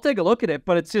I'll take a look at it,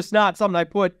 but it's just not something I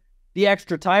put the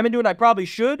extra time into, and I probably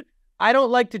should. I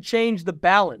don't like to change the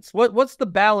balance. What's the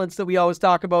balance that we always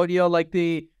talk about? Like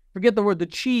forget the word, the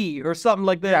chi or something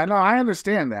like that. Yeah, no, I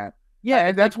understand that. Yeah,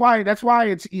 and that's why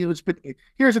it's been.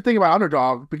 Here's the thing about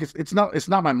Underdog, because it's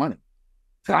not my money.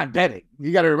 I'm betting.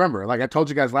 You got to remember, like I told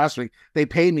you guys last week, they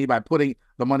paid me by putting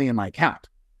the money in my account,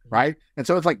 right? And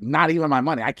so it's like not even my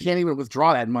money. I can't even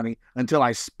withdraw that money until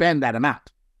I spend that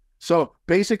amount. So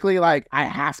basically, like I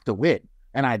have to win,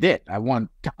 and I did. I won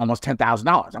almost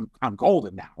 $10,000. I'm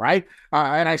golden now, right?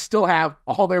 And I still have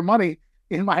all their money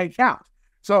in my account.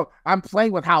 So I'm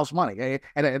playing with house money,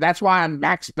 and that's why I'm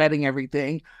max betting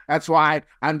everything. That's why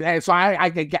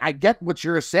I get what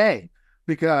you're saying,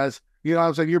 because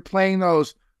so you're playing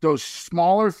those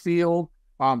smaller field,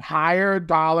 higher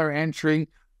dollar entry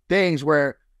things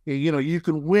where you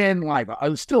can win like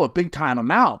still a big time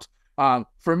amount.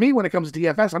 For me, when it comes to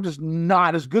DFS, I'm just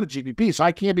not as good at GPP, so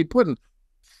I can't be putting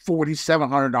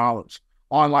 $4,700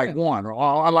 on like one or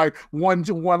on like one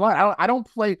line. I don't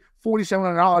play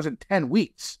 $4,700 in 10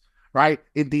 weeks, right,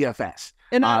 in DFS.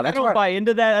 And I don't buy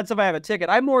into that. That's if I have a ticket.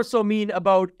 I more so mean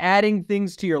about adding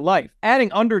things to your life.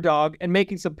 Adding Underdog and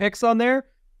making some picks on there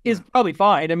is probably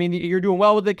fine. I mean, you're doing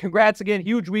well with it. Congrats again.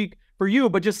 Huge week for you.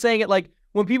 But just saying it like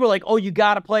when people are like, oh, you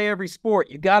got to play every sport.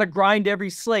 You got to grind every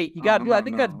slate. You got to do I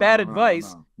think that's bad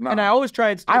advice. And I always try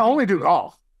and... I only do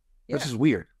golf. Yeah. This is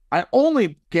weird. I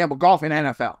only gamble golf in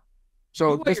NFL.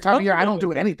 So this time of year, I don't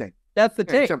do anything. That's the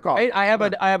take, right? I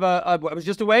was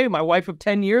just away, my wife of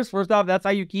 10 years. First off, that's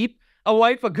how you keep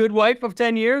a good wife of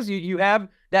 10 years. You have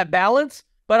that balance.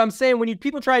 But I'm saying when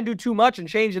people try and do too much and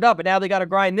change it up, and now they got to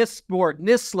grind this sport and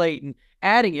this slate and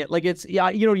adding it, like it's,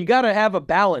 you got to have a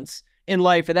balance in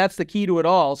life, and that's the key to it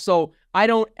all. So I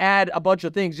don't add a bunch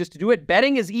of things just to do it.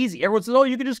 Betting is easy. Everyone says, oh,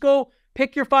 you can just go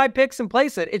pick your 5 picks and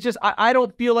place it. It's just, I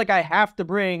don't feel like I have to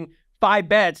bring 5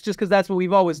 bets just because that's what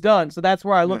we've always done. So that's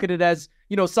where I look at it as,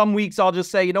 some weeks I'll just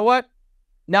say, you know what?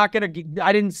 I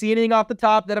didn't see anything off the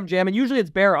top that I'm jamming. Usually it's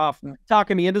Bear off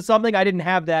talking me into something. I didn't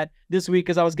have that this week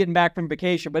because I was getting back from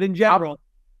vacation. But in general,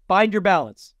 find your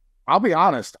balance. I'll be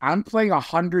honest. I'm playing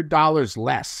 $100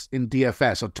 less in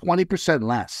DFS, so 20%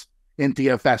 less in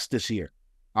DFS this year,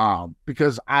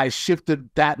 because I shifted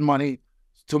that money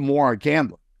to more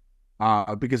gambling,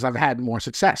 because I've had more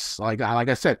success. Like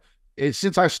I said,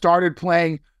 since I started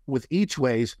playing with each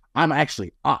ways, I'm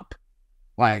actually up.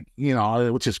 Like,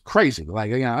 which is crazy.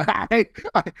 Like, I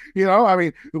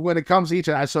mean, when it comes to each,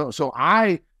 so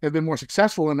I have been more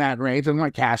successful in that range, and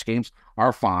my cash games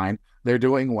are fine. They're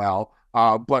doing well.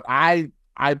 But I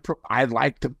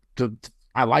like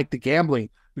the gambling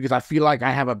because I feel like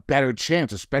I have a better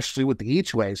chance, especially with the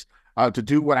each ways, to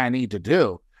do what I need to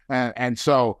do. And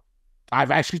so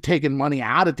I've actually taken money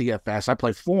out of DFS. I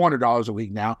play $400 a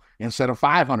week now instead of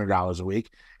 $500 a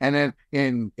week. And then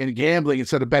in gambling,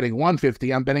 instead of betting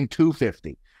 $150, I'm betting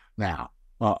 $250 now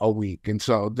a week. And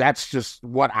so that's just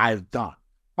what I've done.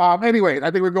 Anyway,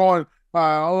 I think we're going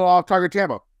a little off target.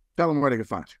 Tambo, tell them where they can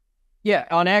find you. Yeah,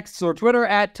 on X or Twitter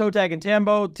at ToeTag and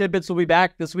Tambo. Tidbits will be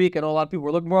back this week. I know a lot of people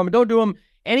are looking for them. Don't do them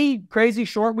any crazy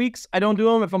short weeks. I don't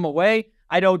do them if I'm away.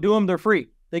 I don't do them. They're free.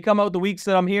 They come out the weeks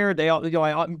that I'm here. They all,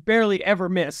 I barely ever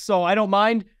miss. So I don't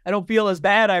mind. I don't feel as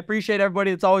bad. I appreciate everybody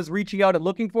that's always reaching out and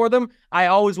looking for them. I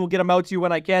always will get them out to you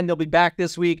when I can. They'll be back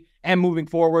this week and moving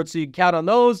forward. So you can count on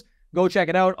those. Go check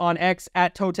it out on X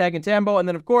at ToeTag and Tambo. And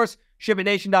then, of course,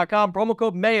 ShipItNation.com. Promo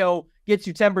code Mayo gets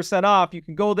you 10% off. You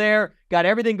can go there. Got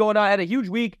everything going on. I had a huge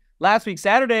week. Last week,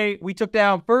 Saturday, we took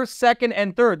down first, second,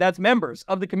 and third. That's members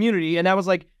of the community. And that was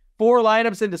like 4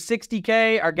 lineups into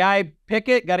 60K. Our guy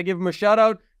Pickett, got to give him a shout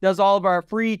out, does all of our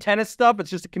free tennis stuff.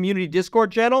 It's just a community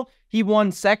Discord channel. He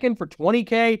won second for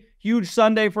 20K. Huge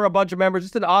Sunday for a bunch of members.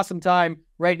 Just an awesome time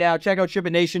right now. Check out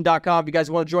ShipItNation.com if you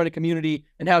guys want to join a community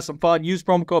and have some fun. Use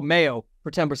promo code Mayo for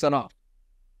 10% off.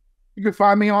 You can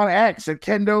find me on X at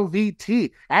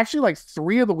KendoVT. Actually, like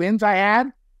 3 of the wins I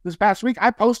had this past week,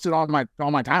 I posted on my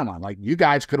timeline. Like, you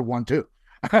guys could have won too.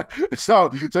 So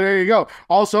there you go.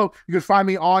 Also, you can find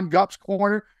me on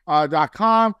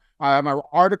GupsCorner.com. I have my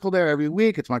article there every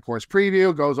week. It's my course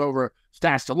preview. Goes over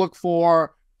stats to look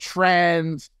for,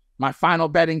 trends, my final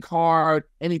betting card,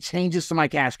 any changes to my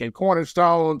cash game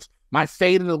cornerstones, my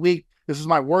fade of the week. This is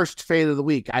my worst fade of the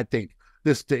week, I think.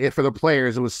 For the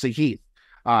players, it was Sahith.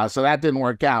 So that didn't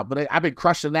work out. But I've been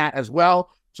crushing that as well.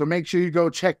 So make sure you go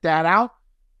check that out.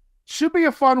 Should be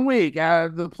a fun week.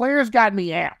 The players got me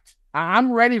amped.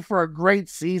 I'm ready for a great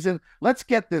season. Let's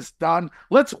get this done.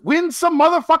 Let's win some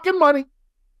motherfucking money.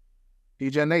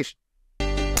 Degen Nation.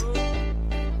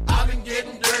 I've been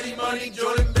getting dirty money,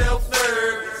 Jordan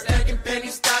Belfort. Stacking penny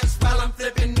stocks while I'm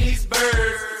flipping these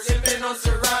birds. Sipping on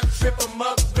Ciroc, trip 'em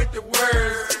up with the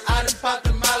words.